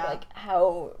terms of, like,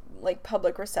 how, like,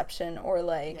 public reception or,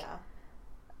 like,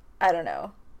 I don't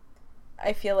know.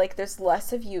 I feel like there's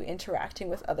less of you interacting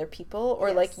with other people,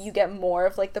 or, like, you get more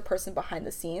of, like, the person behind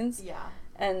the scenes. Yeah.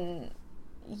 And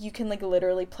you can, like,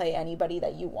 literally play anybody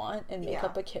that you want and make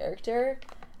up a character.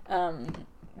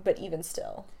 But even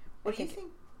still. What do you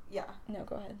think? Yeah. No,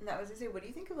 go ahead. No, I was going to say, what do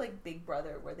you think of, like, Big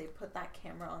Brother, where they put that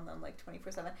camera on them, like,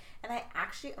 24/7? And I'm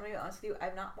going to be honest with you,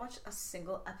 I've not watched a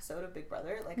single episode of Big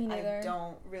Brother. Like, I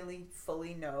don't really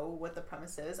fully know what the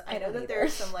premise is. I know that there are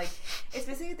some, like, it's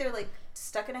basically they're, like,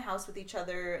 stuck in a house with each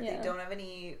other. They don't have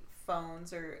any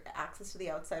phones or access to the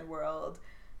outside world.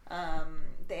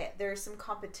 There are some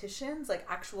competitions, like,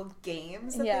 actual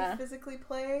games that they physically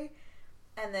play.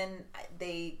 And then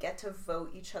they get to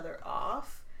vote each other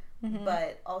off.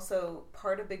 But also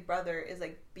part of Big Brother is,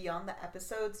 like, beyond the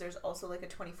episodes, there's also, like, a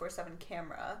 24/7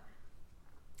 camera.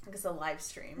 Like, it's a live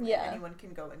stream. Yeah. Anyone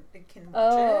can go and can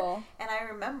watch it. And I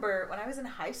remember when I was in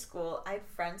high school, I had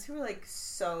friends who were, like,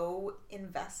 so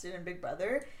invested in Big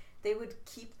Brother. They would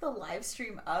keep the live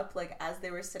stream up, like, as they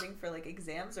were sitting for, like,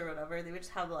 exams or whatever. They would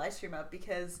just have the live stream up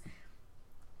because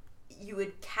you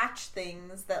would catch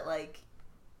things that, like,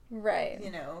 right, you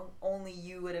know, only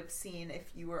you would have seen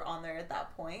if you were on there at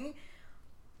that point.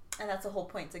 And that's the whole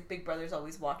point. It's like Big Brother's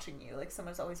always watching you. Like,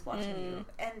 someone's always watching you.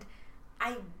 And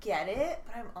I get it,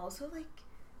 but I'm also, like,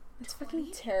 it's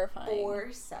fucking terrifying.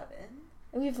 24/7.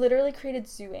 We've literally created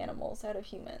zoo animals out of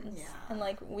humans. Yeah. And,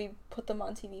 like, we put them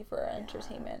on TV for our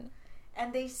entertainment.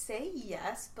 And they say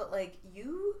yes, but, like,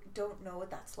 you don't know what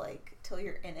that's like till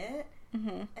you're in it.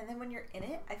 And then when you're in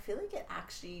it, I feel like it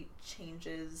actually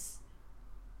changes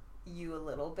you a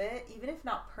little bit, even if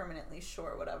not permanently,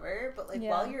 sure, whatever, but, like,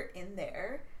 while you're in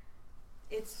there,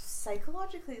 it's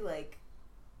psychologically, like,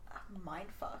 a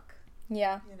mind fuck.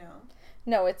 Yeah. You know?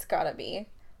 No, it's gotta be.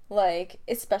 Like,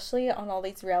 especially on all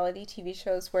these reality TV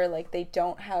shows where, like, they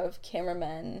don't have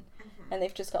cameramen and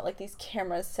they've just got, like, these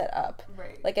cameras set up.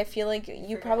 Right. Like, I feel like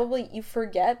you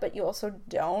forget, but you also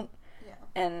don't. Yeah.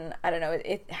 And I don't know,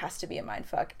 it has to be a mind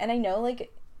fuck. And I know,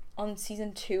 like, on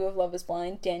season 2 of Love is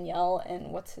Blind, Danielle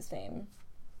and what's his name?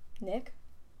 Nick?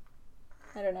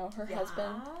 I don't know, her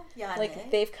husband. Yeah, like,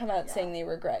 Nick. They've come out saying they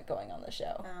regret going on the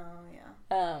show. Oh,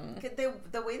 yeah.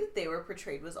 The way that they were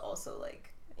portrayed was also,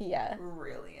 like,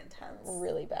 really intense.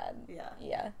 Really bad.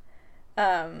 Yeah.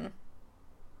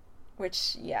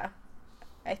 Which,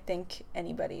 I think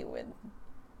anybody would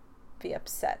be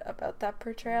upset about that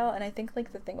portrayal. And I think,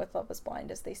 like, the thing with Love is Blind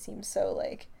is they seem so,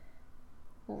 like,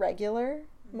 regular.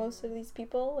 most of these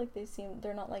people. Like,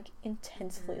 they're not, like,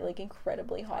 intensely, like,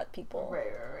 incredibly hot people.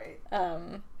 Right.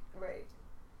 Right.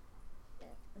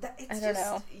 I don't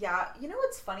know. Yeah, you know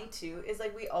what's funny, too, is,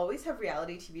 like, we always have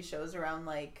reality TV shows around,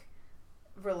 like,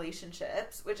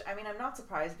 relationships, which, I mean, I'm not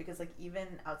surprised because, like, even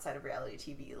outside of reality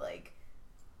TV, like,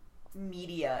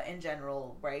 media in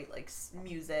general, right? Like,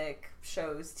 music,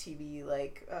 shows, TV,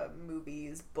 like,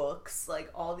 movies, books,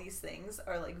 like, all these things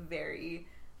are, like,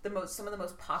 some of the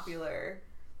most popular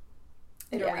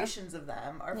iterations of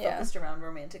them are focused around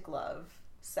romantic love,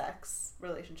 sex,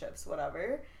 relationships,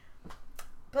 whatever.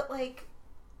 But, like,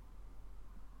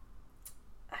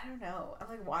 I don't know. I'm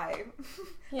like, why?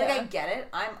 Like, I get it.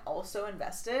 I'm also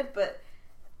invested, but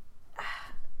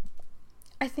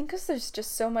I think because there's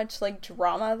just so much, like,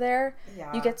 drama there.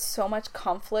 Yeah. You get so much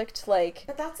conflict, like...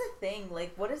 But that's a thing.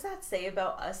 Like, what does that say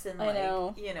about us and,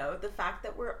 like, you know, the fact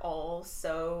that we're all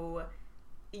so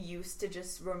used to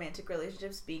just romantic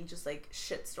relationships being just, like,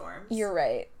 shitstorms. You're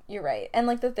right. And,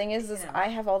 like, the thing is I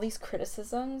have all these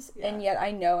criticisms, and yet I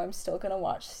know I'm still gonna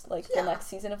watch, like, the next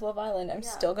season of Love Island. I'm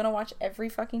still gonna watch every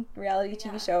fucking reality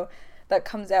TV show that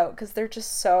comes out, because they're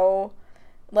just so...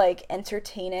 like,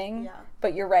 entertaining.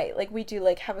 But you're right, like, we do,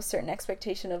 like, have a certain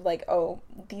expectation of, like, oh,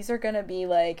 these are gonna be,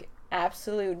 like,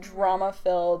 absolute drama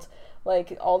filled,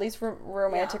 like, all these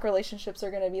romantic relationships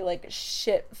are gonna be, like,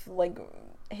 shit, like,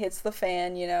 hits the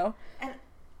fan, you know? And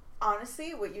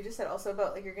honestly, what you just said also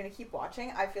about, like, you're gonna keep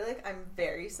watching, I feel like I'm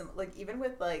very similar, like, even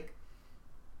with, like,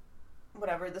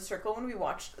 whatever, The Circle, when we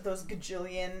watched those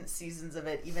gajillion seasons of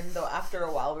it, even though after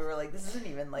a while we were like, this isn't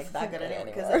even, like, that good anymore,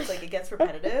 because it's, like, it gets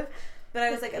repetitive. But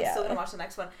I was like, I'm still gonna watch the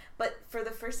next one. But for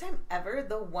the first time ever,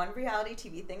 the one reality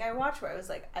TV thing I watched where I was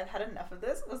like, I've had enough of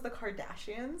this, was the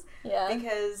Kardashians. Yeah.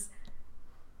 Because,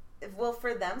 well,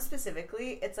 for them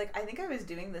specifically, it's like, I think I was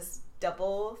doing this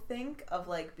double think of,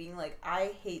 like, being like,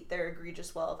 I hate their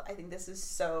egregious wealth. I think this is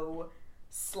so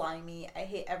slimy. I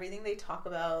hate everything they talk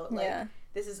about. Like,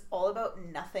 this is all about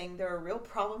nothing. There are real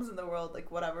problems in the world, like,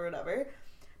 whatever.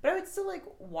 But I would still, like,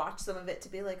 watch some of it to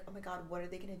be like, oh my god, what are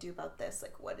they going to do about this?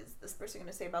 Like, what is this person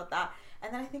going to say about that?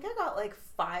 And then I think I got, like,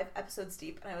 5 episodes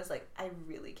deep, and I was like, I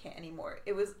really can't anymore.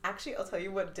 It was, actually, I'll tell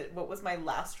you what was my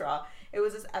last straw. It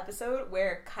was this episode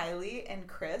where Kylie and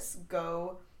Chris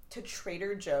go to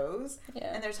Trader Joe's,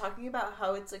 and they're talking about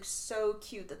how it's, like, so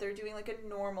cute that they're doing, like, a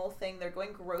normal thing. They're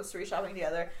going grocery shopping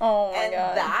together. Oh, my God. And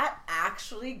that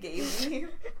actually gave me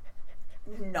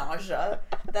nausea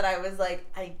that I was like,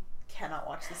 I cannot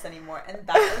watch this anymore, and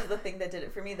that was the thing that did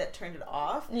it for me, that turned it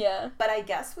off. But I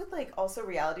guess with, like, also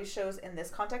reality shows in this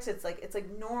context, it's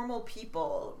like normal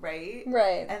people, right,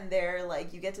 and they're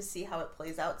like, you get to see how it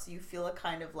plays out, so you feel a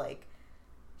kind of, like,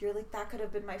 you're like, that could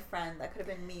have been my friend, that could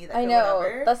have been me, that could have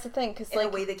whatever. That's the thing, because, like,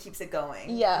 in a way that keeps it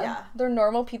going. They're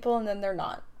normal people, and then they're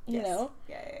not, you know.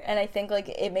 And I think, like,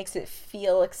 it makes it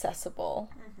feel accessible.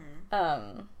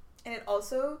 And it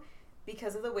also,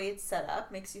 because of the way it's set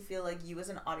up, makes you feel like you as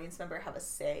an audience member have a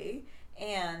say,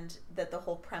 and that the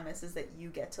whole premise is that you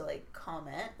get to, like,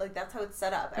 comment. Like, that's how it's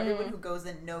set up. Everyone who goes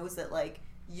in knows that, like,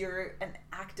 you're an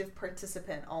active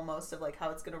participant almost of, like, how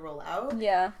it's gonna roll out.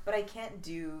 But I can't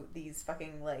do these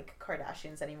fucking, like,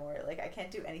 Kardashians anymore. Like, I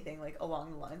can't do anything, like, along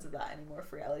the lines of that anymore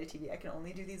for reality TV. I can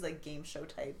only do these, like, game show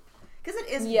type. Because it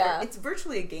is, it's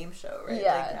virtually a game show, right?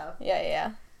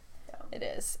 It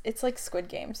is. It's like Squid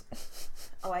Games.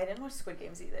 Oh, I didn't watch Squid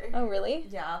Games either. Oh, really?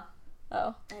 Yeah.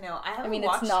 Oh. I know. I mean,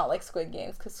 it's not like Squid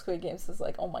Games, because Squid Games is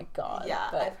like, oh my god. Yeah,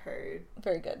 I've heard.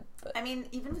 Very good. But. I mean,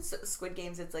 even with Squid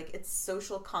Games, it's like, it's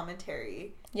social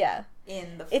commentary.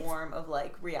 In the form of,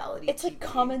 like, reality It's TV. like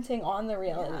commenting on the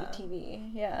reality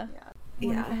TV. I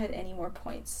wonder if I had any more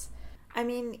points. I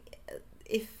mean,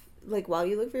 if, like, while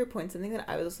you look for your points, something that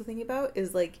I was also thinking about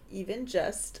is, like, even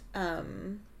just,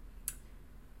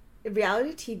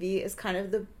 reality TV is kind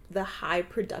of the high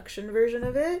production version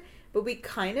of it, but we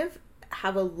kind of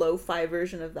have a lo-fi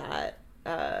version of that,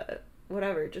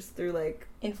 whatever, just through, like,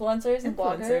 influencers and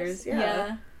bloggers.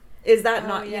 Is that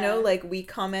not, you know, like, we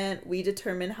comment, we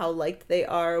determine how liked they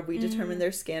are, we determine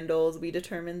their scandals, we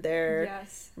determine their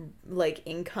like,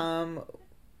 income,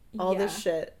 all this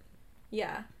shit.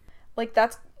 Like,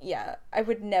 that's I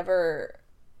would never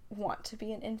want to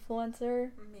be an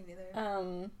influencer. Me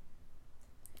neither.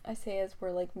 I say as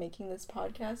we're, like, making this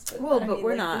podcast. But we're,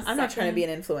 like, not. I'm not trying to be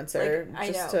an influencer.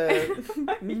 Like, just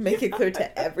to make it clear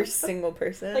to every single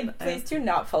person. Like, please do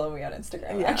not follow me on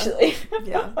Instagram, actually.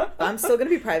 I'm still going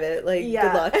to be private. Like,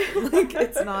 good luck. Like,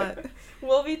 it's not...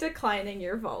 We'll be declining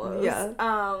your follows.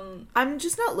 I'm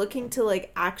just not looking to,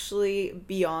 like, actually,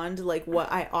 beyond, like,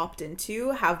 what I opt into,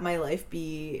 have my life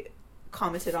be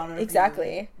commented on.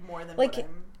 Exactly. More than like, what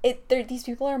I'm... these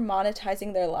people are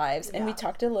monetizing their lives, and we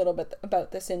talked a little bit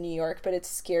about this in New York, but it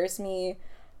scares me,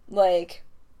 like,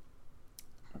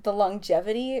 the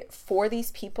longevity for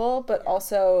these people, but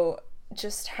also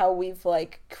just how we've,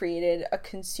 like, created a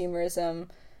consumerism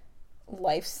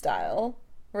lifestyle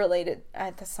related.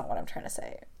 That's not what I'm trying to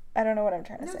say. I don't know what I'm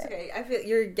trying to say. It's okay. I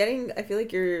feel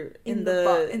like you're in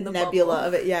the nebula bubble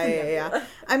of it. Yeah.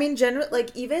 I mean,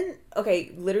 like, even,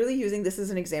 okay, literally using this as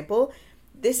an example,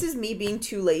 this is me being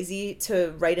too lazy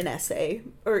to write an essay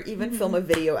or even film a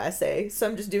video essay. So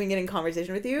I'm just doing it in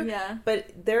conversation with you. Yeah.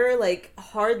 But there are, like,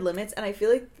 hard limits, and I feel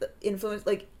like the influence,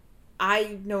 like,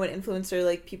 I know an influencer,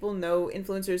 like, people know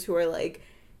influencers who are, like,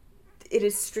 it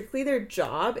is strictly their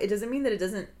job. It doesn't mean that it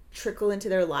doesn't trickle into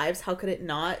their lives. How could it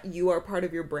not? You are part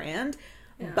of your brand.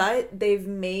 Yeah. But they've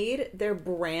made their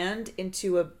brand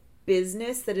into a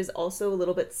business that is also a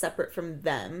little bit separate from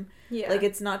them. Yeah. Like,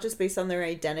 it's not just based on their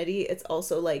identity. It's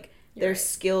also, like, their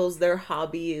skills, their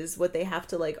hobbies, what they have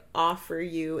to, like, offer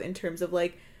you in terms of,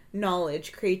 like,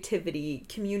 knowledge, creativity,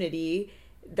 community.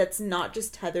 That's not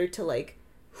just tethered to, like,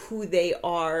 who they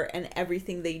are and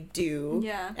everything they do.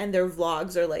 Yeah. And their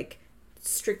vlogs are, like,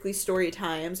 strictly story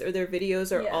times, or their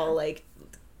videos are all, like,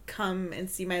 come and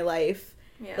see my life.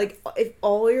 Yeah. Like, if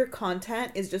all your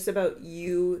content is just about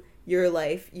you, your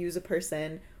life, you as a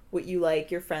person, what you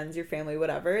like, your friends, your family,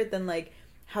 whatever, then, like,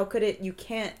 how could you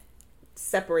can't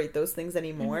separate those things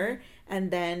anymore.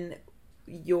 And then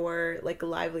your, like,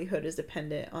 livelihood is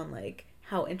dependent on, like,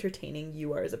 how entertaining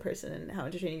you are as a person and how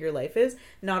entertaining your life is,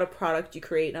 not a product you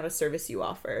create, not a service you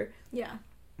offer. Yeah.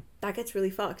 That gets really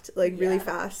fucked, like, really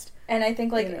fast. And I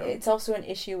think, like, it's also an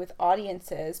issue with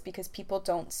audiences because people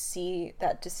don't see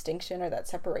that distinction or that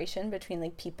separation between,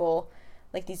 like, people,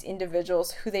 like, these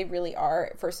individuals, who they really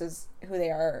are versus who they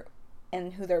are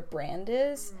and who their brand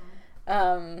is.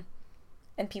 And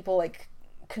people, like,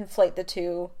 conflate the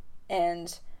two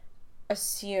and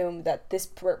assume that this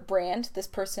brand, this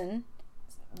person's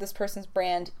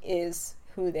brand is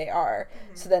who they are.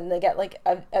 So then they get, like,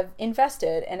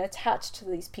 invested and attached to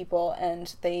these people,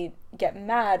 and they get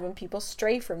mad when people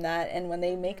stray from that and when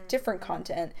they make different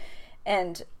content.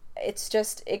 And it's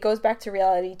just, it goes back to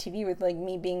reality TV with, like,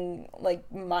 me being,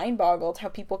 like, mind boggled how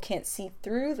people can't see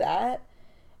through that,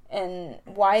 and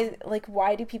why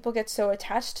do people get so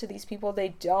attached to these people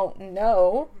they don't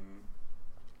know.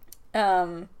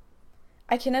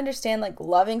 I can understand, like,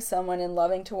 loving someone and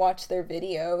loving to watch their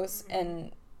videos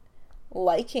and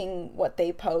liking what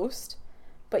they post,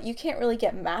 but you can't really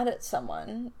get mad at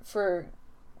someone for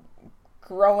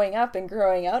growing up and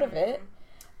growing out of it.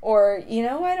 Or,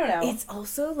 I don't know. It's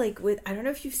also, like, I don't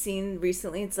know if you've seen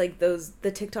recently, it's, like,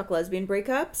 the TikTok lesbian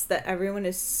breakups that everyone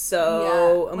is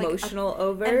so emotional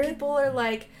over. And people are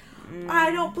like,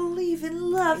 I don't believe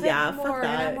in love anymore.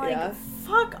 And I'm like,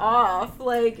 fuck off.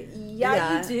 Like,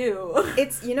 you do.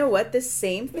 It's, you know what? The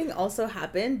same thing also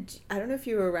happened. I don't know if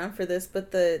you were around for this,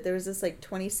 but there was this, like,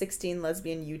 2016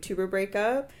 lesbian YouTuber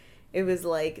breakup. It was,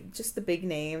 like, just the big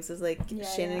names. It was, like,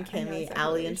 Shannon and Kimmy, exactly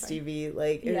Allie and Stevie.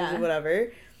 Like, it was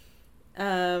whatever.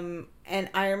 And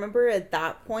I remember at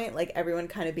that point, like, everyone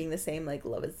kind of being the same, like,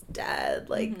 love is dead,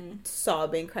 like,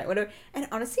 sobbing, crying, whatever. And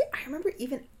honestly, I remember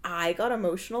even I got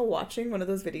emotional watching one of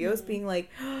those videos, being like,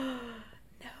 oh,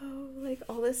 no, like,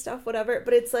 all this stuff, whatever.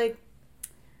 But it's like,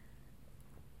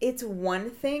 it's one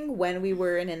thing when we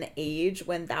were in an age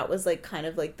when that was, like, kind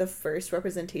of, like, the first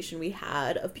representation we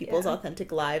had of people's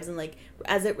authentic lives, and, like,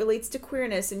 as it relates to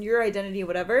queerness and your identity,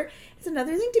 whatever. It's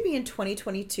another thing to be in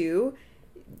 2022,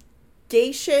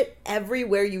 gay shit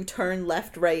everywhere you turn,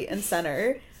 left, right, and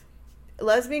center.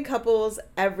 Lesbian couples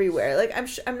everywhere. Like,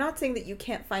 I'm not saying that you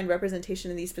can't find representation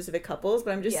in these specific couples,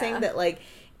 but I'm just saying that, like,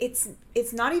 it's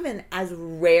not even as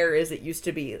rare as it used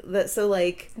to be. So,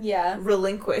 like,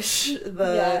 relinquish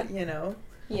the,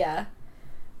 Yeah.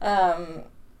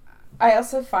 I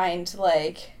also find,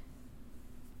 like,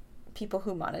 people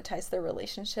who monetize their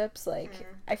relationships, like,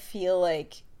 I feel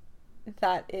like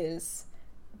that is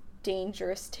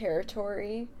dangerous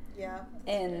territory.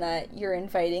 And that you're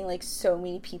inviting, like, so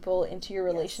many people into your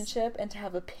relationship, and to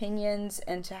have opinions,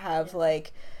 and to have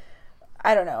like,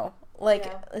 I don't know,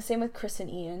 like, the same with Chris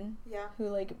and Ian, who,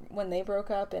 like, when they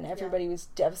broke up and everybody was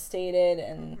devastated,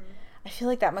 and I feel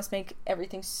like that must make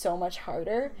everything so much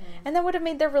harder. And that would have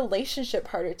made their relationship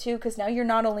harder too, because now you're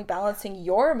not only balancing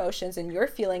your emotions and your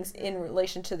feelings in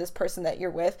relation to this person that you're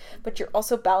with, but you're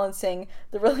also balancing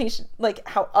the relation, like,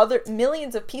 how other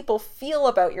millions of people feel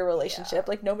about your relationship.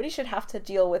 Like, nobody should have to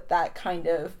deal with that kind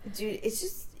of it's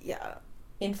just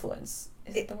influence.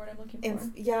 Is it the word I'm looking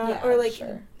for? Or, like,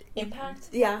 impact.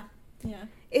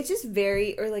 It's just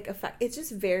very, or, like, effect. It's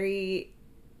just very,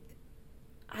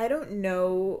 I don't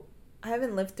know. I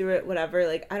haven't lived through it, whatever.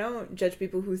 Like, I don't judge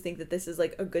people who think that this is,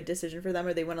 like, a good decision for them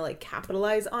or they want to, like,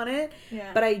 capitalize on it.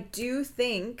 Yeah. But I do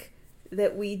think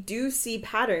that we do see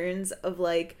patterns of,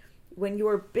 like, when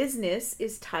your business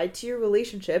is tied to your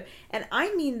relationship, and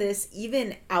I mean this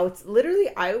even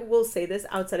literally, I will say this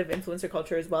outside of influencer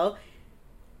culture as well,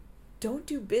 don't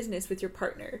do business with your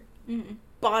partner. Mm-hmm.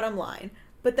 Bottom line.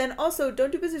 But then also,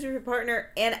 don't do business with your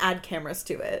partner and add cameras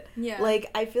to it. Yeah.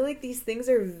 Like, I feel like these things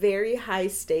are very high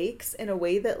stakes in a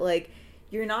way that, like,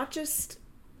 you're not just,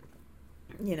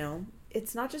 you know,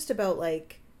 it's not just about,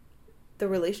 like, the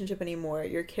relationship anymore,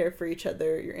 your care for each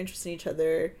other, your interest in each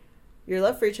other, your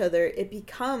love for each other. It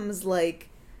becomes, like,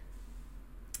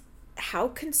 how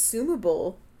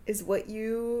consumable is what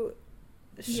you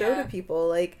show to people.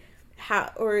 Like,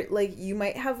 how, or like you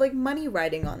might have like money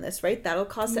riding on this, right? That'll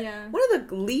cause one of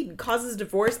the lead causes of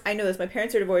divorce. I know this, my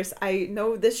parents are divorced, I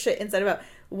know this shit inside about.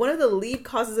 One of the lead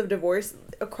causes of divorce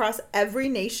across every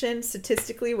nation,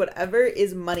 statistically, whatever,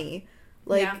 is money.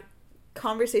 Like,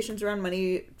 conversations around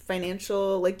money,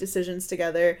 financial like decisions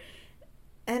together.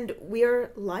 And we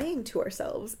are lying to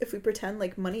ourselves if we pretend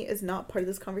like money is not part of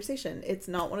this conversation. It's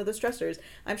not one of the stressors.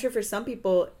 I'm sure for some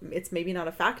people it's maybe not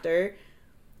a factor,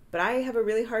 but I have a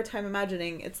really hard time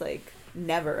imagining it's, like,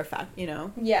 never a fact, you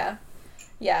know? Yeah.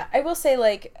 Yeah. I will say,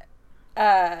 like,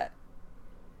 to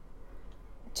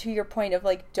your point of,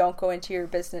 like, don't go into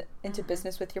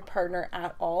business with your partner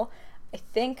at all. I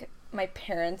think my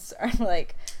parents are,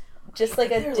 like, just,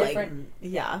 like, a different...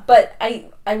 Like, yeah. But I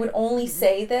would only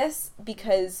say this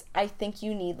because I think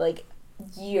you need, like,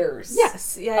 years of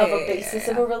a basis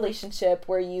of a relationship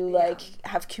where you, like,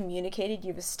 have communicated,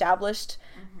 you've established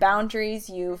boundaries,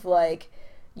 you've, like,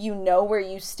 you know where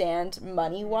you stand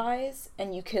money-wise,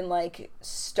 and you can, like,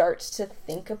 start to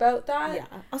think about that. Yeah.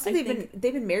 Also,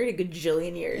 they've been married a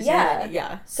gajillion years. Yeah.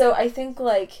 Yeah. So I think,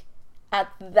 like,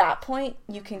 at that point,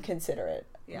 you can consider it.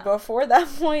 Yeah. Before that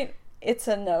point, it's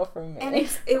a no from me. And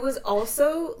it was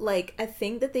also, like, a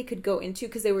thing that they could go into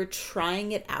because they were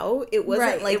trying it out. It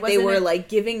wasn't like they were, like,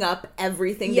 giving up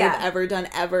everything they've ever done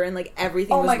ever, and, like,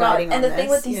 everything was riding on this. And the thing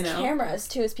with these cameras,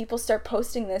 too, is people start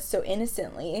posting this so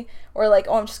innocently, or, like,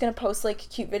 oh, I'm just going to post, like,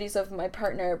 cute videos of my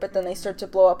partner, but then they start to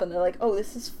blow up, and they're like, oh,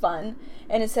 this is fun.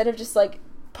 And instead of just, like,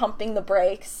 pumping the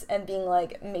brakes and being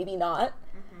like, maybe not,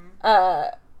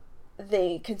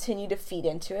 they continue to feed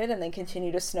into it, and they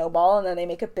continue to snowball, and then they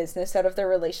make a business out of their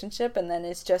relationship, and then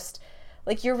it's just,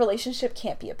 like, your relationship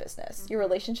can't be a business. Your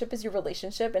relationship is your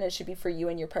relationship, and it should be for you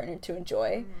and your partner to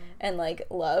enjoy and, like,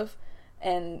 love.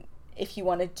 And if you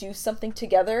want to do something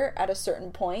together at a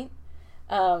certain point,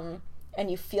 and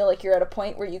you feel like you're at a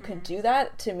point where you can do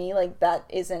that, to me, like, that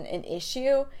isn't an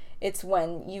issue. It's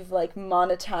when you've, like,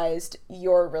 monetized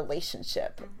your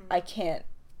relationship. I can't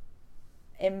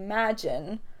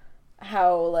imagine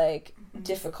how, like,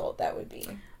 difficult that would be.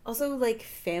 Also, like,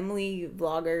 family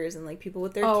vloggers and, like, people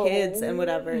with their kids and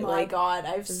whatever. Oh my like, god,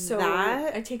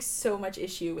 I take so much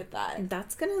issue with that.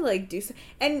 That's gonna, like, do so.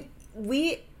 And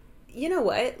you know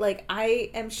what? Like,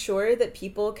 I am sure that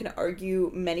people can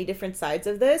argue many different sides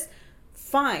of this.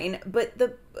 Fine, but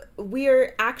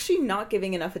we're actually not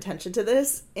giving enough attention to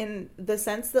this, in the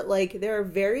sense that, like, there are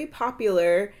very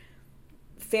popular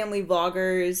family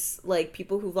vloggers, like,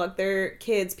 people who vlog their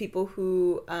kids, people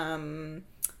who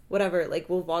whatever, like,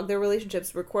 will vlog their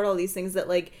relationships, record all these things, that,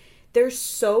 like, there's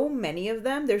so many of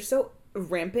them, they're so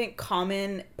rampant,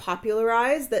 common,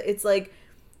 popularized, that it's like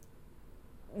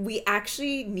we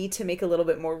actually need to make a little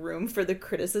bit more room for the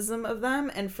criticism of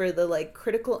them and for the, like,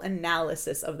 critical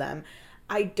analysis of them.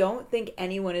 I don't think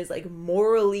anyone is, like,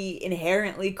 morally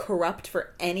inherently corrupt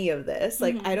for any of this.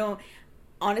 Like, I don't,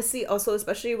 honestly, also,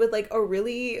 especially with, like, a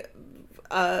really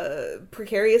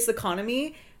precarious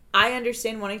economy, I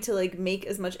understand wanting to, like, make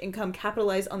as much income,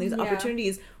 capitalize on these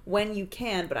opportunities when you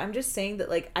can, but I'm just saying that,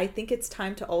 like, I think it's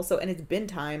time to also, and it's been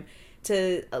time,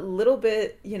 to a little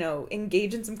bit, you know,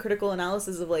 engage in some critical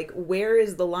analysis of, like, where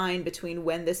is the line between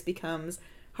when this becomes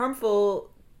harmful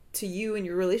to you and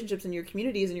your relationships and your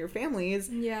communities and your families,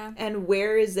 and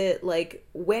where is it, like,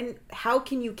 how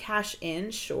can you cash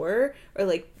in, sure, or,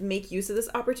 like, make use of this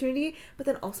opportunity, but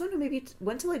then also know maybe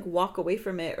when to, like, walk away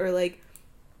from it, or, like,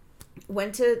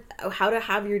 how to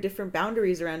have your different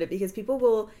boundaries around it, because people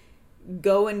will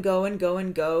go and go and go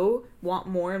and go, want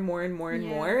more and more and more and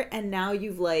more, and now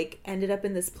you've, like, ended up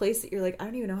in this place that you're like, I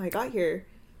don't even know how I got here.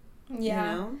 You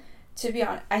know? To be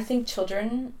honest, I think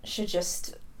children should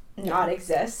just not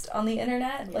exist on the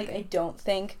internet. Like, I don't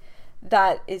think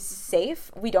that is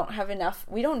safe. We don't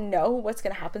know what's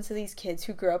going to happen to these kids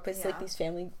who grew up as, like, these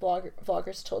family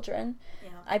vloggers' children.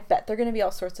 I bet they're going to be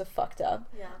all sorts of fucked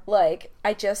up. Like,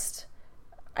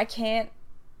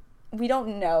 we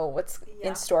don't know what's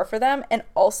in store for them. And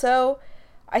also,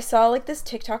 I saw, like, this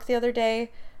TikTok the other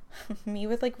day, me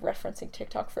with, like, referencing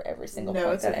TikTok for every single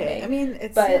point that I make. I mean,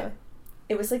 it's... But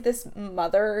it was, like, this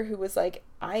mother who was, like,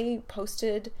 I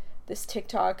posted this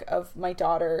TikTok of my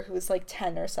daughter who was, like,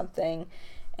 10 or something,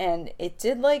 and it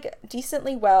did, like,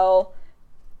 decently well,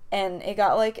 and it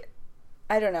got, like,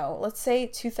 I don't know, let's say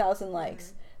 2,000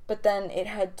 likes, but then it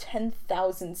had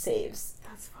 10,000 saves.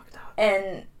 That's fucked up.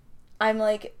 And I'm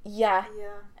like, yeah.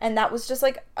 And that was just,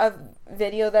 like, a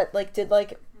video that, like, did,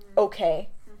 like, okay.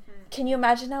 Can you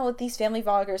imagine now with these family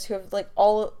vloggers who have, like,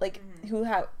 all, like, who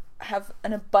have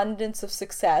an abundance of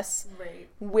success, right,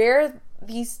 where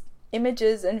these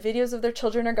images and videos of their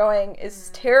children are going is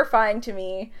terrifying to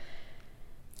me.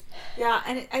 Yeah,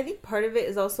 and I think part of it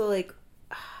is also, like,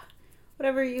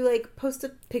 whatever, you, like, post a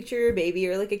picture of your baby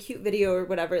or, like, a cute video or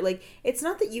whatever, like, it's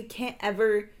not that you can't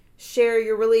ever share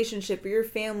your relationship or your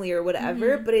family or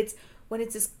whatever, but it's when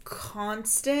it's this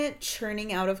constant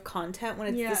churning out of content,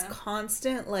 when it's this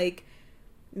constant, like,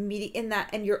 media in that,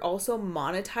 and you're also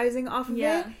monetizing off of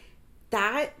it,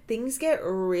 that things get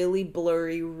really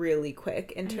blurry really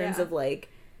quick in terms of, like,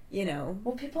 you know.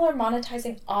 Well, people are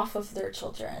monetizing off of their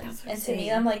children. And to me,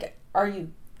 I'm like, are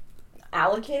you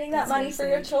allocating that money for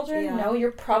your children? No,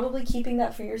 you're probably keeping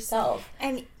that for yourself.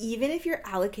 And even if you're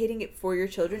allocating it for your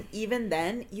children, even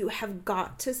then, you have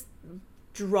got to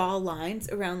draw lines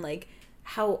around, like,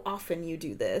 how often you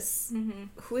do this.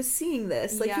 Who is seeing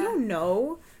this? Like, you don't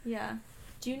know. Yeah.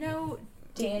 Do you know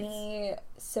Danny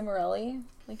Cimarelli?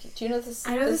 Like, do you know this?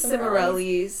 I know the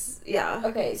Cimarellis. Yeah.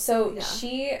 Okay, so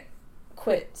she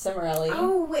quit Cimarelli.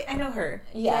 Oh wait, I know her.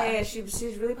 Yeah.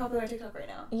 She's really popular on TikTok right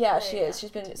now. Yeah, she is.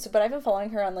 She's been but I've been following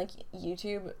her on, like,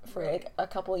 YouTube for like a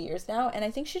couple of years now, and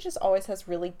I think she just always has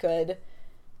really good,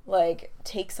 like,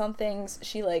 takes on things.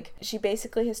 She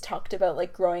basically has talked about,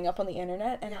 like, growing up on the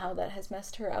internet and how that has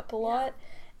messed her up a lot,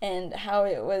 and how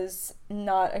it was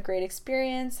not a great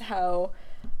experience, how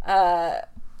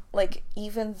like,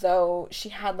 even though she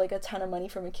had, like, a ton of money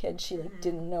from a kid, she, like,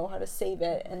 didn't know how to save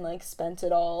it and, like, spent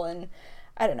it all. And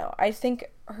I don't know, I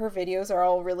think her videos are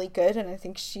all really good, and I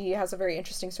think she has a very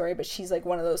interesting story, but she's, like,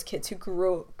 one of those kids who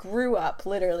grew up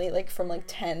literally, like, from, like,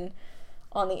 10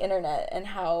 on the internet, and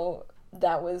how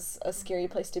that was a scary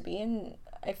place to be. And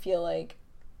I feel like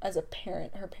as a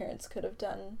parent, her parents could have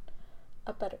done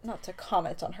a better, not to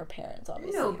comment on her parents,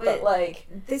 obviously, no, but like,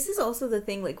 this is also the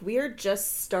thing, like, we are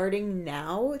just starting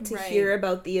now to hear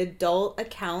about the adult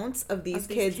accounts of these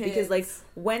kids, because, like,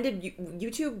 when did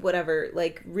YouTube, whatever,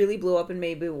 like, really blow up in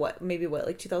maybe what,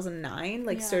 like, 2009,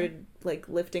 like, started, like,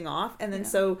 lifting off, and then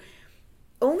so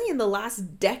only in the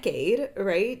last decade,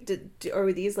 right,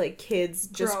 are these, like, kids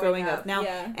just growing up now,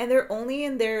 and they're only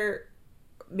in their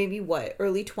maybe what,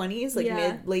 early 20s, like,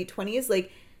 late 20s,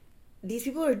 like, these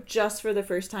people are just for the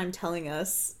first time telling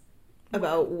us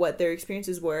about what their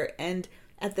experiences were, and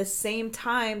at the same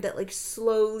time that, like,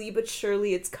 slowly but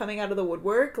surely it's coming out of the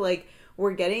woodwork, like,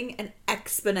 we're getting an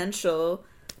exponential,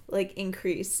 like,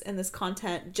 increase in this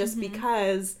content just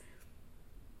because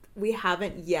we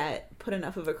haven't yet put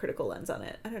enough of a critical lens on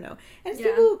it. I don't know. And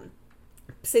people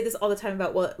say this all the time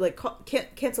about what, like,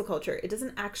 cancel culture. It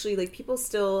doesn't actually, like, people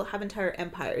still have entire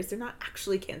empires. They're not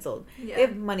actually canceled. They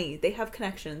have money. They have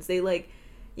connections. They, like,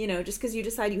 you know, just because you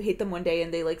decide you hate them one day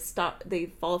and they, like, they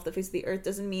fall off the face of the earth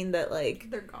doesn't mean that,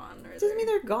 like, they're gone. Doesn't mean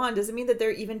they're gone. Doesn't mean that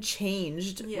they're even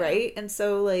changed, right? And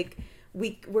so, like,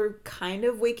 we're kind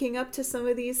of waking up to some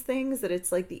of these things, that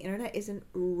it's like the internet isn't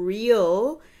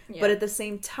real, but at the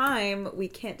same time we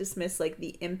can't dismiss, like,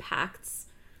 the impacts.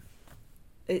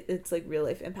 It's like real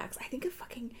life impacts. I think of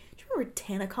fucking, do you remember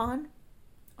TanaCon?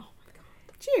 Oh my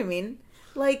god. Do you know what I mean?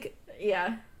 Like,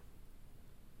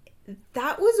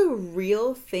 that was a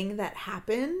real thing that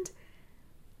happened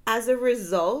as a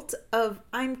result of,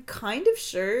 I'm kind of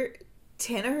sure,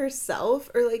 Tana herself,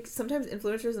 or, like, sometimes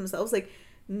influencers themselves, like,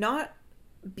 not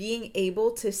being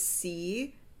able to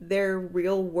see their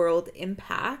real world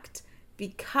impact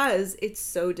because it's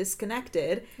so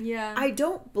disconnected. I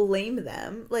don't blame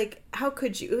them. Like, how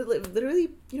could you? Literally,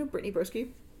 you know, Brittany Broski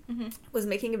was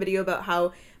making a video about how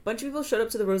a bunch of people showed up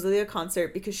to the Rosalia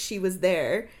concert because she was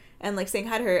there, and, like, saying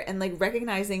hi to her, and, like,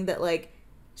 recognizing that, like,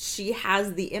 she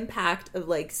has the impact of,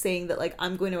 like, saying that, like,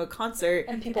 I'm going to a concert,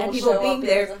 and people being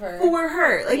there for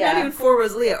her. Like, not even for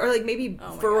Rosalia, or, like, maybe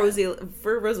for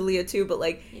Rosalia too, but,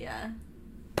 like,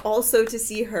 also to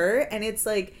see her. And it's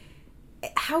like,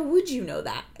 how would you know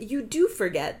that? You do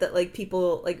forget that, like,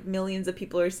 people, like, millions of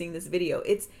people are seeing this video.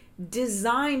 It's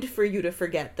designed for you to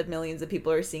forget that millions of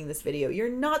people are seeing this video. You're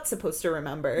not supposed to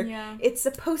remember. Yeah. It's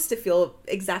supposed to feel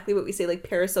exactly what we say, like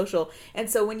parasocial. And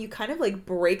so when you kind of like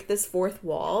break this fourth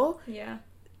wall, Yeah.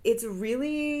 it's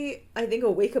really, I think,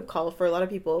 a wake-up call for a lot of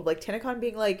people, like TanaCon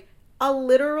being like a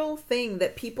literal thing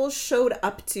that people showed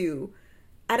up to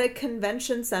at a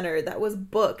convention center that was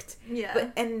booked.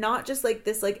 Yeah. And not just like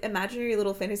this like imaginary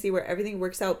little fantasy where everything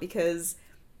works out because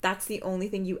that's the only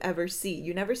thing you ever see.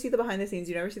 You never see the behind the scenes,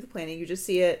 you never see the planning, you just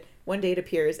see it one day it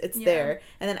appears, it's there.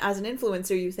 And then as an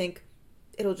influencer you think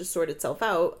it'll just sort itself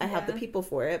out. I have the people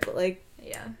for it, but like,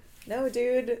 no,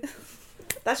 dude.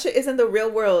 That shit isn't the real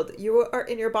world. You are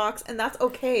in your box and that's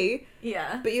okay.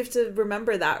 Yeah. But you have to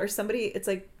remember that, or somebody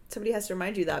has to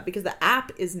remind you that, because the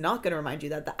app is not going to remind you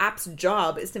that. The app's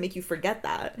job is to make you forget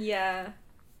that. Yeah.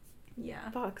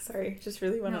 Fuck, sorry. Just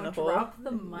really went on a whole... Drop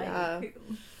the mic. Yeah.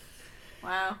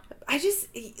 Wow. I just,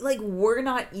 like, we're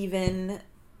not even...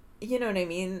 You know what I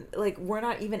mean? Like, we're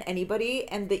not even anybody,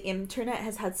 and the internet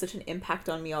has had such an impact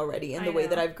on me already in the way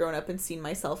that I've grown up and seen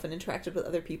myself and interacted with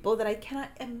other people that I cannot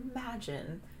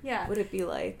imagine what it'd be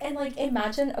like. And, like,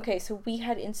 imagine... Okay, so we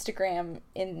had Instagram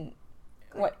in...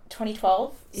 What,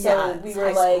 2012? So we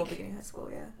were like, beginning of high school,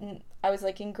 I was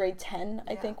like in grade 10,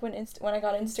 I think, when I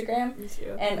got Instagram. Me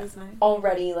too. And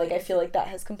already, like, I feel like that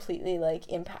has completely,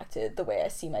 like, impacted the way I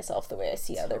see myself, the way I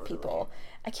see other people.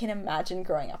 I can't imagine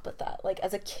growing up with that, like,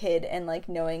 as a kid, and, like,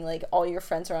 knowing, like, all your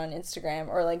friends are on Instagram,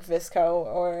 or, like, Visco,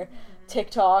 or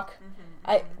TikTok.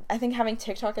 I think having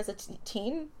TikTok as a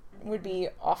teen would be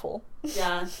awful.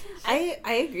 Yeah.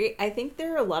 I agree. I think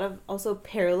there are a lot of also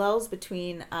parallels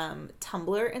between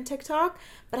Tumblr and TikTok,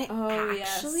 but I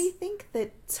actually think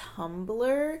that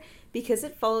Tumblr, because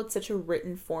it followed such a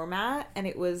written format and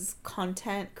it was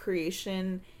content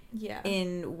creation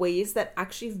in ways that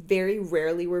actually very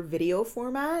rarely were video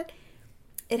format,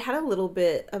 it had a little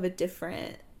bit of a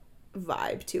different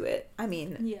vibe to it. I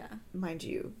mean, mind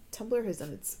you, Tumblr has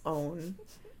done its own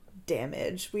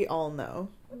damage. We all know.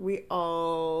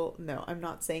 I'm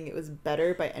not saying it was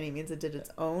better by any means. It did its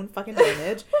own fucking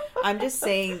damage. I'm just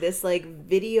saying this, like,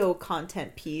 video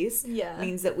content piece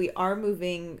means that we are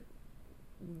moving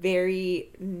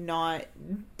very not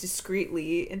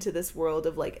discreetly into this world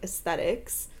of, like,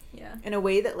 aesthetics in a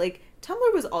way that, like,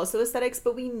 Tumblr was also aesthetics,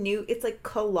 but we knew it's like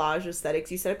collage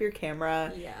aesthetics. You set up your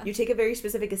camera, you take a very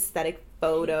specific aesthetic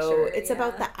photo. It's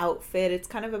about the outfit. It's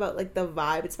kind of about, like, the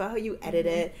vibe. It's about how you edit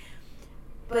it.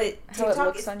 But how TikTok it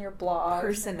looks on your blog.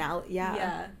 Personality,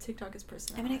 TikTok is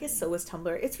personality. I mean, I guess so was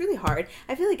Tumblr. It's really hard.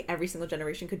 I feel like every single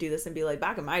generation could do this and be like,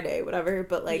 back in my day, whatever.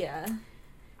 But, like,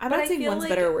 I'm not saying one's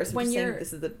better or worse. I'm just saying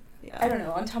this is the... I don't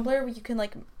know. On Tumblr, you can,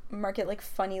 like, market, like,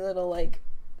 funny little, like,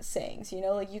 sayings, you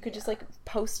know? Like, you could just, like,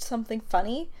 post something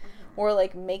funny or,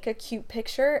 like, make a cute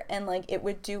picture and, like, it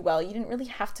would do well. You didn't really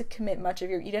have to commit much of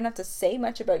you didn't have to say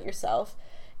much about yourself.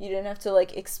 You didn't have to,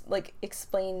 like,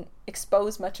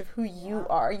 expose much of who you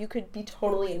are. You could be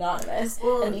totally anonymous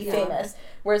and be famous.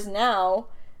 Whereas now,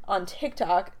 on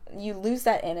TikTok, you lose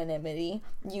that anonymity.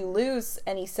 You lose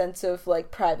any sense of,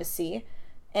 like, privacy.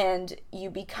 And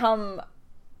you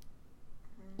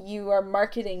are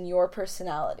marketing your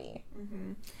personality.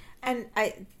 And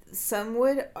I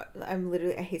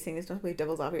hate saying this, don't play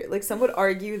devil's advocate. Like, some would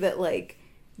argue that, like,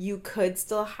 you could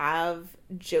still have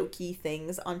jokey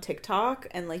things on TikTok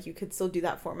and, like, you could still do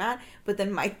that format. But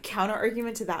then my counter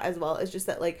argument to that as well is just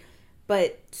that, like,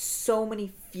 but so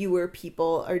many fewer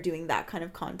people are doing that kind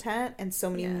of content and so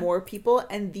many more people.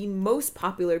 And the most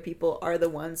popular people are the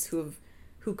ones who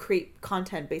create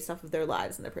content based off of their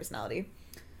lives and their personality.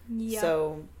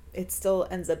 So it still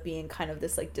ends up being kind of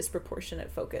this, like, disproportionate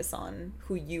focus on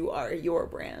who you are, your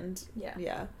brand.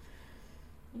 Yeah.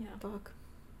 Fuck.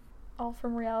 All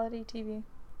from reality TV.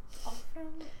 All from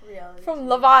reality From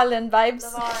Love Island vibes.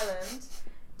 Love Island.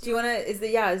 Do you want to,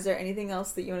 is there anything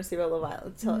else that you want to say about Love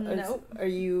Island? Nope.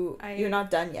 You're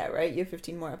not done yet, right? You have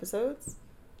 15 more episodes?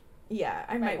 Yeah,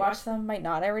 I might watch them, might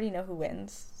not. I already know who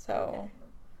wins, so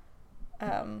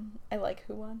I like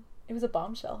who won. It was a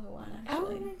bombshell who won,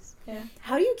 actually. Oh, nice. Yeah.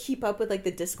 How do you keep up with, like,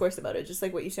 the discourse about it? Just,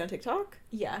 like, what you see on TikTok?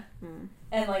 Yeah.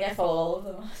 And, like, I follow all of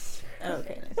them. Oh,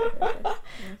 okay, nice. Okay.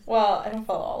 Well, I don't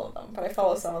follow all of them, but I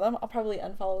follow some of them. I'll probably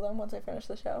unfollow them once I finish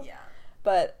the show. Yeah.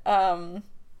 But,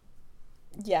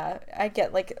 yeah, I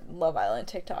get, like, Love Island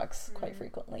TikToks quite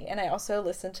frequently. And I also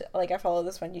listen to, like, I follow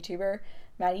this one YouTuber,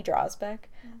 Maddie Drosbeck.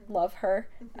 Love her.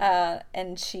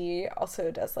 And she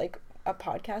also does, like, a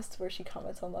podcast where she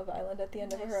comments on Love Island at the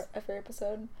end of every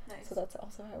episode. Nice. So that's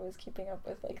also how I was keeping up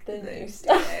with, like, the new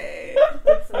stuff.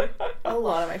 A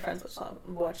lot of my friends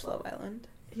watch Love Island.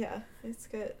 Yeah, it's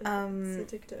good. It's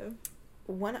addictive.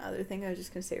 one other thing I was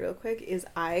just gonna say real quick is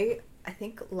I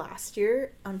think last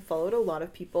year unfollowed a lot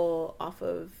of people off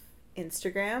of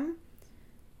Instagram,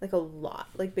 like a lot,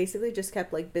 like basically just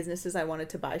kept like businesses I wanted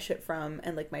to buy shit from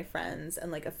and like my friends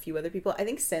and like a few other people. I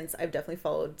think since I've definitely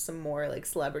followed some more like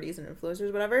celebrities and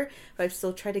influencers, whatever, but I've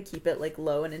still tried to keep it like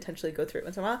low and intentionally go through it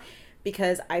once in a while,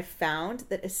 because I found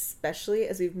that especially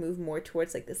as we've moved more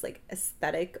towards like this like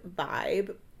aesthetic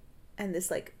vibe and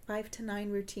this like 5 to 9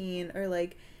 routine or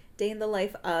like day in the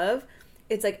life of,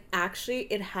 it's like actually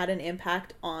it had an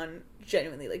impact on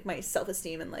genuinely like my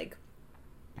self-esteem and like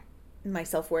my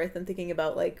self-worth, and thinking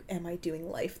about like, am I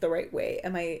doing life the right way?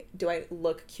 Do I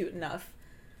look cute enough,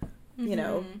 you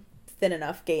know, thin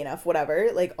enough, gay enough, whatever,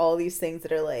 like all these things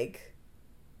that are like,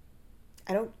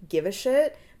 I don't give a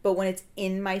shit, but when it's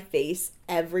in my face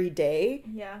every day,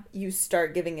 you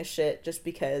start giving a shit just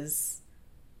because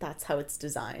that's how it's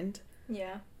designed.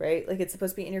 Yeah. Right? Like, it's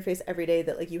supposed to be in your face every day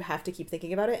that, like, you have to keep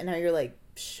thinking about it. And now you're like,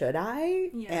 should I?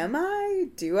 Yeah. Am I?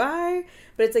 Do I?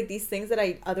 But it's, like, these things that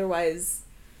I otherwise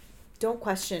don't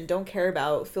question, don't care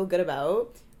about, feel good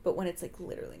about. But when it's, like,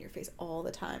 literally in your face all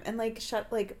the time. And, like,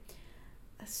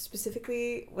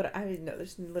 specifically, what I know,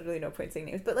 there's literally no point saying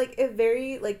names. But, like, a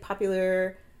very, like,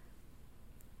 popular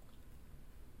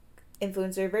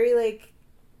influencer, very, like,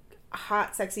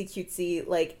 hot, sexy, cutesy,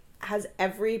 like, has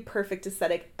every perfect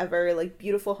aesthetic ever, like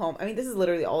beautiful home. I mean, this is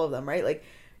literally all of them, right? Like,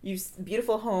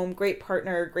 beautiful home, great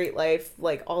partner, great life,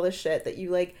 like all this shit that you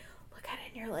like look at it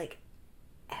and you're like,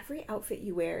 every outfit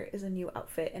you wear is a new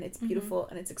outfit and it's beautiful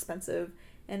and it's expensive,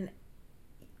 and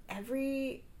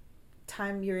every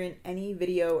time you're in any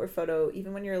video or photo,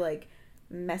 even when you're like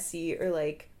messy or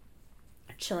like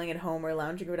chilling at home or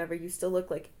lounging or whatever, you still look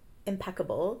like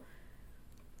impeccable.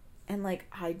 And, like,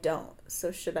 I don't.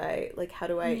 So should I? Like, how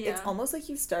do I? Yeah. It's almost like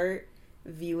you start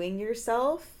viewing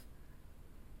yourself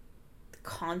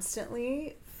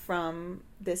constantly from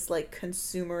this, like,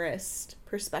 consumerist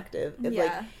perspective. Of,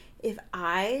 like, if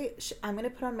I'm going to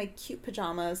put on my cute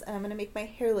pajamas and I'm going to make my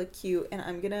hair look cute and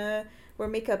I'm going to wear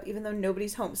makeup even though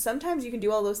nobody's home. Sometimes you can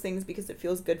do all those things because it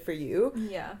feels good for you.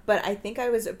 Yeah. But I think I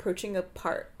was approaching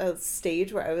a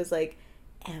stage where I was like,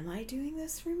 am I doing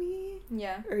this for me?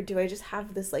 Yeah. Or do I just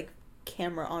have this, like,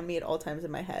 camera on me at all times in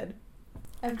my head?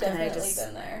 I've definitely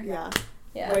been there.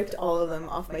 Yeah. Wiped all of them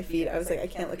off my feed. I was like, I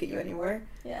can't look at you anymore.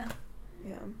 Yeah.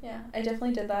 I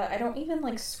definitely did that. I don't even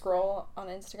like scroll on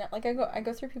Instagram. Like, I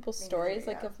go through people's stories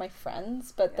like of my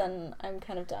friends, but then I'm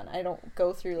kind of done. I don't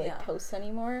go through like posts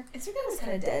anymore. Instagram is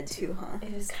kind of dead too, huh?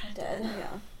 It is kind of dead.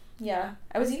 Yeah.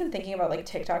 I was even thinking about like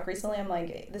TikTok recently. I'm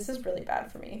like, this is really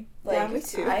bad for me. Like, me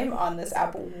too. I'm on this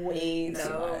app way too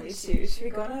much. Me too. Should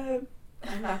we go on a...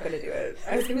 I'm not going to do it.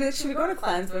 I was going to be like, should we go on a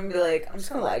Clansman and be like, I'm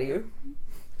just going to lie to you.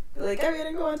 Be like, Gabby, I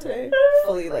didn't go on today.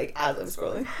 Fully, like, as I'm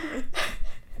scrolling.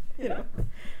 You know.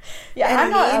 Yeah,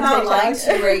 and I'm not lying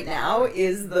to you right now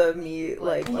is the me,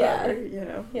 like, whatever, you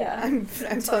know. Yeah. I'm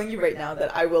telling you right now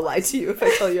that I will lie to you if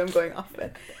I tell you I'm going off of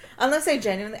it. Unless I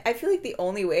feel like the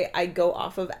only way I go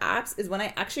off of apps is when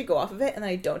I actually go off of it and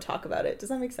then I don't talk about it. Does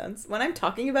that make sense? When I'm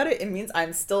talking about it, it means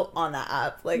I'm still on that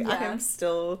app. Like, I am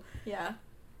still... Yeah.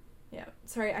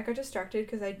 Sorry, I got distracted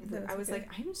because I was like,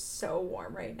 I'm so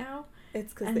warm right now.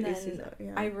 It's because the AC's off.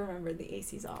 Yeah. I remember the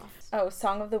AC's off. Oh,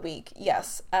 Song of the Week.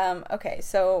 Yes. Okay,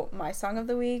 so my Song of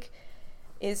the Week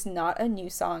is not a new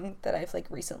song that I've like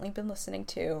recently been listening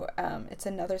to. It's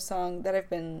another song that I've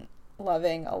been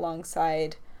loving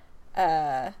alongside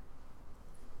the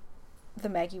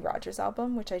Maggie Rogers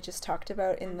album, which I just talked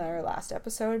about in our last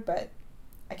episode, but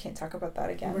I can't talk about that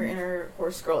again. We're in our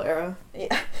horse girl era.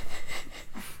 Yeah.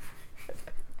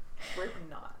 We're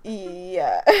not.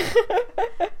 Yeah.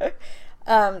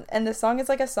 And the song is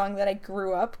like a song that I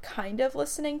grew up kind of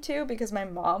listening to because my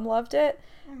mom loved it.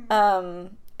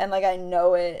 And like I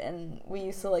know it and we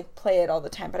used to like play it all the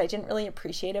time, but I didn't really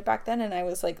appreciate it back then, and I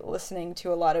was like listening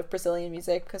to a lot of Brazilian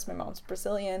music because my mom's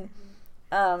Brazilian.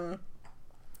 And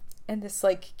this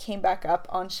like came back up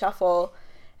on shuffle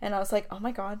and I was like, oh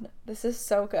my god, this is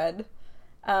so good.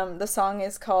 The song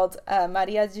is called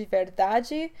Maria de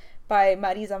Verdade by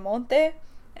Marisa Monte,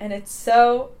 and it's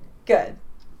so good.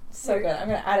 So good. I'm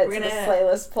going to add it to the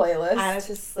Slaylist playlist. Add it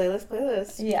to Slaylist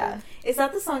playlist. Yeah. Is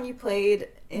that the song you played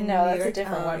in No, that's a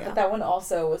different one. Yeah. But that one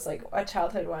also was like a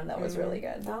childhood one that was really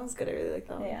good. That one's good. I really like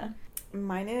that one. Yeah.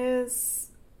 Mine is,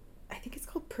 I think it's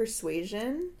called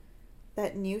Persuasion.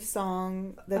 That new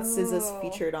song that SZA's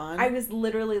featured on. I was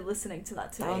literally listening to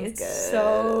that today. That one's good.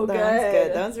 So good. That one's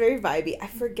good. That one's very vibey. I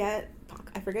forget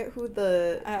who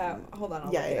the... hold on, I'll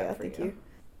look it up for you.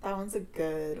 That one's a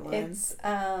good one. It's,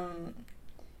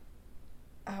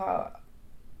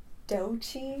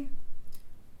 Doechii?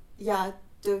 Yeah,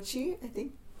 Doechii, I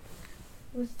think.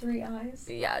 With 3 eyes.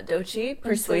 Yeah, Doechii. And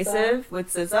Persuasive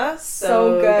with SZA.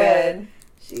 So good.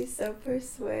 She's so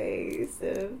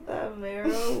persuasive. That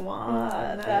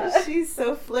marijuana. She's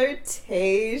so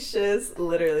flirtatious.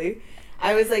 Literally.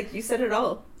 I was like, you said it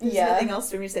all. There's nothing else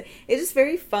for me to say. It's just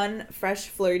very fun, fresh,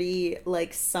 flirty,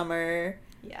 like, summer.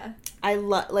 Yeah. I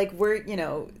love, like, we're, you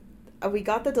know, we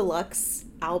got the deluxe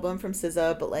album from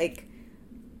SZA, but, like,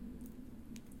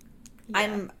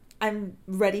 I'm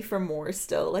ready for more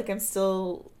still. Like,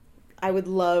 I would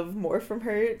love more from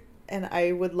her, and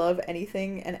I would love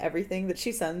anything and everything that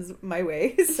she sends my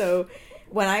way. So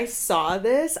when I saw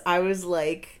this, I was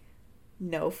like,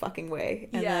 no fucking way.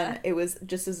 And then it was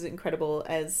just as incredible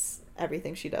as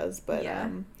everything she does. But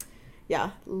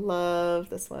yeah, love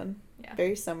this one. Yeah.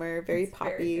 Very summer, very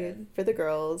poppy for the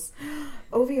girls.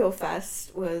 OVO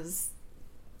Fest was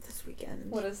this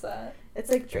weekend. What is that?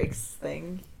 It's like Drake's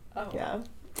thing. Oh. Yeah.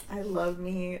 I love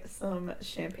me some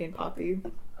Champagne Poppy.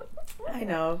 I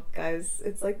know, guys.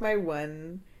 It's like my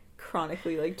one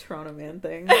chronically, like, Toronto man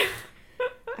thing.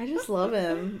 I just love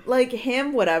him. Like,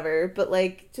 him, whatever. But,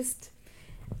 like, just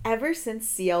ever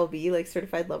since CLB, like,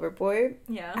 Certified Lover Boy,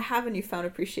 I have a newfound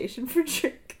appreciation for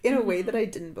Drake in a way that I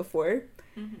didn't before.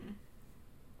 Mm-hmm.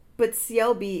 But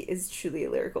CLB is truly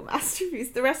a lyrical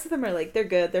masterpiece. The rest of them are, like, they're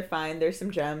good, they're fine, there's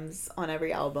some gems on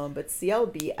every album. But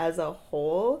CLB as a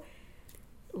whole,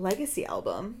 legacy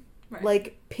album. Right.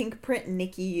 Like, Pink Print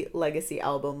Nicki legacy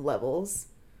album levels.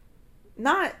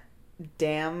 Not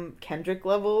damn Kendrick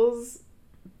levels,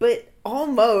 but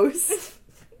almost.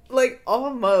 Like,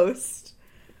 almost.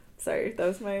 Sorry, that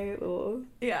was my little...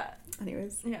 Yeah.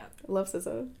 Anyways. Yeah. I love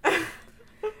SZA. Do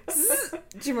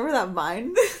you remember that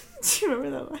Vine? Do you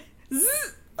remember that Vine?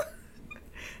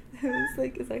 It was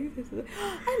like, is that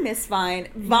I miss Vine.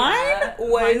 Vine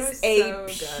was a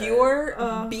so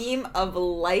pure beam of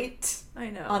light.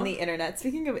 I know. On the internet.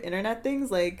 Speaking of internet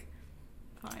things, like,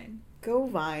 Vine. Go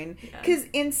Vine. Because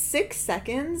in 6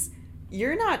 seconds,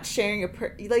 you're not sharing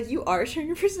like, you are sharing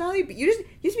your personality, but you have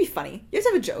to be funny. You have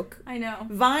to have a joke. I know.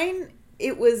 Vine,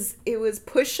 it was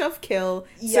push, shove, kill,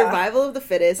 survival of the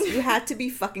fittest. You had to be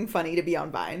fucking funny to be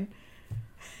on Vine.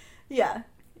 Yeah.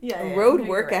 Yeah, road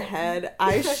work ahead.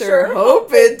 I sure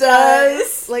hope it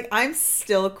does. Like, I'm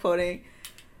still quoting,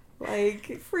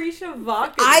 like, Freisha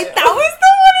Vaka. That was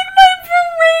the one in my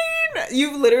brain.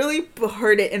 You've literally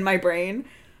heard it in my brain.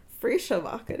 Freisha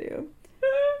Vaka.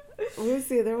 What was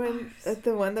the other one?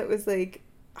 The one that was like,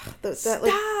 stop!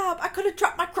 Like, I could have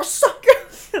dropped my croissant.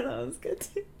 That was good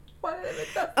too. Why did I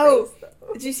make that face?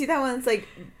 Did you see that one? It's like.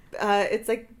 It's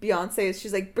like Beyonce.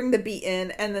 She's like, bring the beat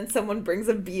in, and then someone brings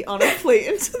a beat on a plate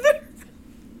into the.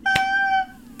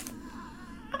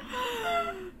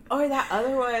 Or that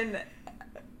other one,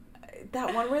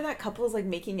 that one where that couple is like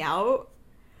making out.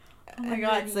 Oh my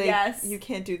god! It's like, yes. You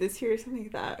can't do this here, or something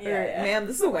like that. Yeah, or, ma'am,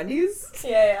 this is Wendy's.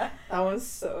 Yeah. That was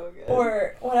so good.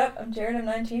 Or, what up? I'm Jared. I'm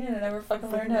 19, and I never fucking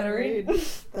learned how to read.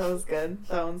 That was good.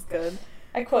 That one's good.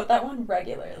 I quote that one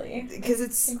regularly. Because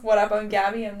it's... Like, what up, I'm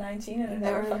Gabby, I'm 19, and I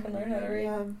never fucking learned how to read.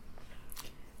 Yeah.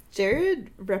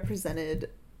 Jared represented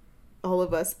all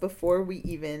of us before we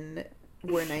even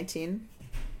were 19.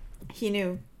 He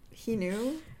knew.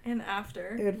 And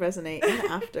after. It would resonate. And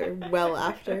after. Well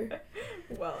after.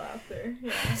 Well after,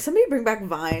 yeah. Somebody bring back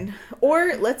Vine.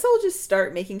 Or let's all just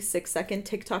start making 6-second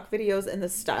TikTok videos in the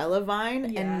style of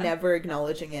Vine and never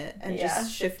acknowledging it and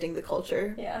just shifting the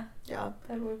culture. Yeah. Yeah.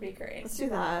 That would be great. Let's do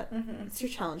that. Mm-hmm. It's your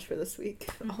challenge for this week.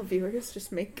 Mm-hmm. All viewers,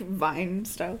 just make Vine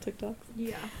style TikToks.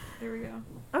 Yeah. There we go.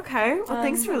 Okay. Well,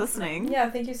 thanks for listening. Yeah,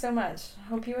 thank you so much.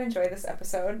 Hope you enjoyed this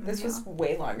episode. This was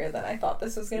way longer than I thought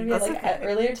this was going to be. That's like, okay.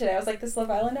 Earlier today, I was like, this Love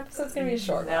Island episode's going to be a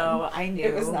short one. No, I knew.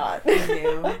 It was not. I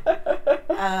knew.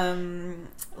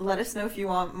 Let us know if you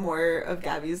want more of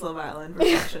Gabby's Love Island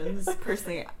reflections.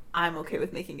 Personally, I'm okay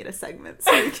with making it a segment,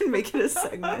 so we can make it a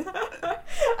segment.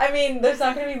 I mean, there's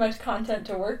not going to be much content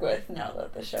to work with now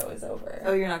that the show is over.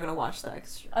 Oh, you're not going to watch the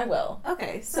extra? I will.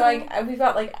 Okay, so we've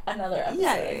got like another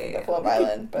episode of Love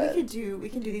Island, but we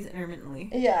can do these intermittently.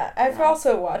 Yeah, I've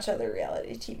also watched other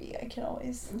reality TV. I can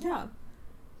always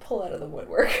pull out of the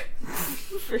woodwork.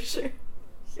 For sure.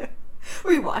 Yeah.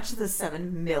 We watched the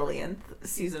 7 millionth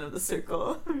season of The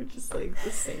Circle. We're just like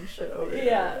the same shit over.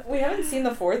 Yeah, we haven't seen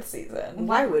the 4th season.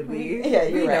 Why would we? Yeah,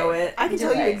 you know it. I can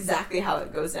tell you exactly how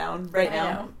it goes down right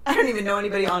now. I don't even know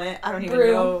anybody on it. I don't even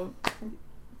know.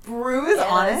 Brew is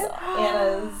on it.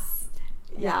 Anna's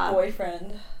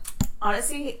boyfriend.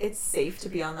 Honestly, it's safe to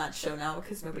be on that show now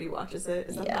because nobody watches it.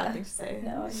 Is that a bad thing to say?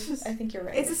 No, I think you're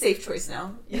right. It's a safe choice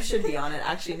now. You should be on it.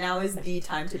 Actually, now is the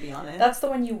time to be on it. That's the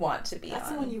one you want to be on.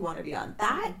 That's the one you want to be on.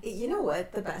 That, you know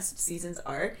what the best seasons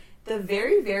are? the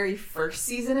very, very first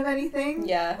season of anything.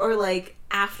 Yeah. Or, like,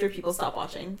 after people stop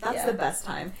watching. That's the best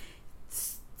time.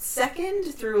 Second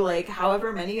through, like,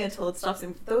 however many until it stops.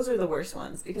 Those are the worst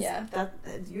ones. Because that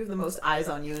you have the most eyes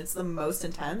on you and it's the most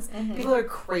intense. Mm-hmm. People are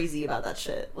crazy about that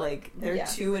shit. Like, they're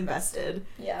too invested.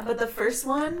 Yeah. But the first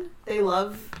one, they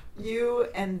love you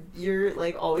and you're,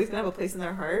 like, always gonna have a place in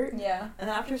their heart. Yeah. And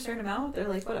then after a certain amount, they're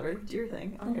like, whatever, do your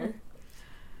thing. I don't care.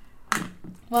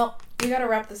 Well, we gotta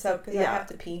wrap this up because I have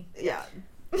to pee. Yeah.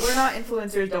 We're not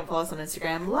influencers. Don't follow us on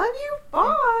Instagram. Love you.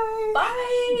 Bye.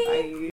 Bye. Bye.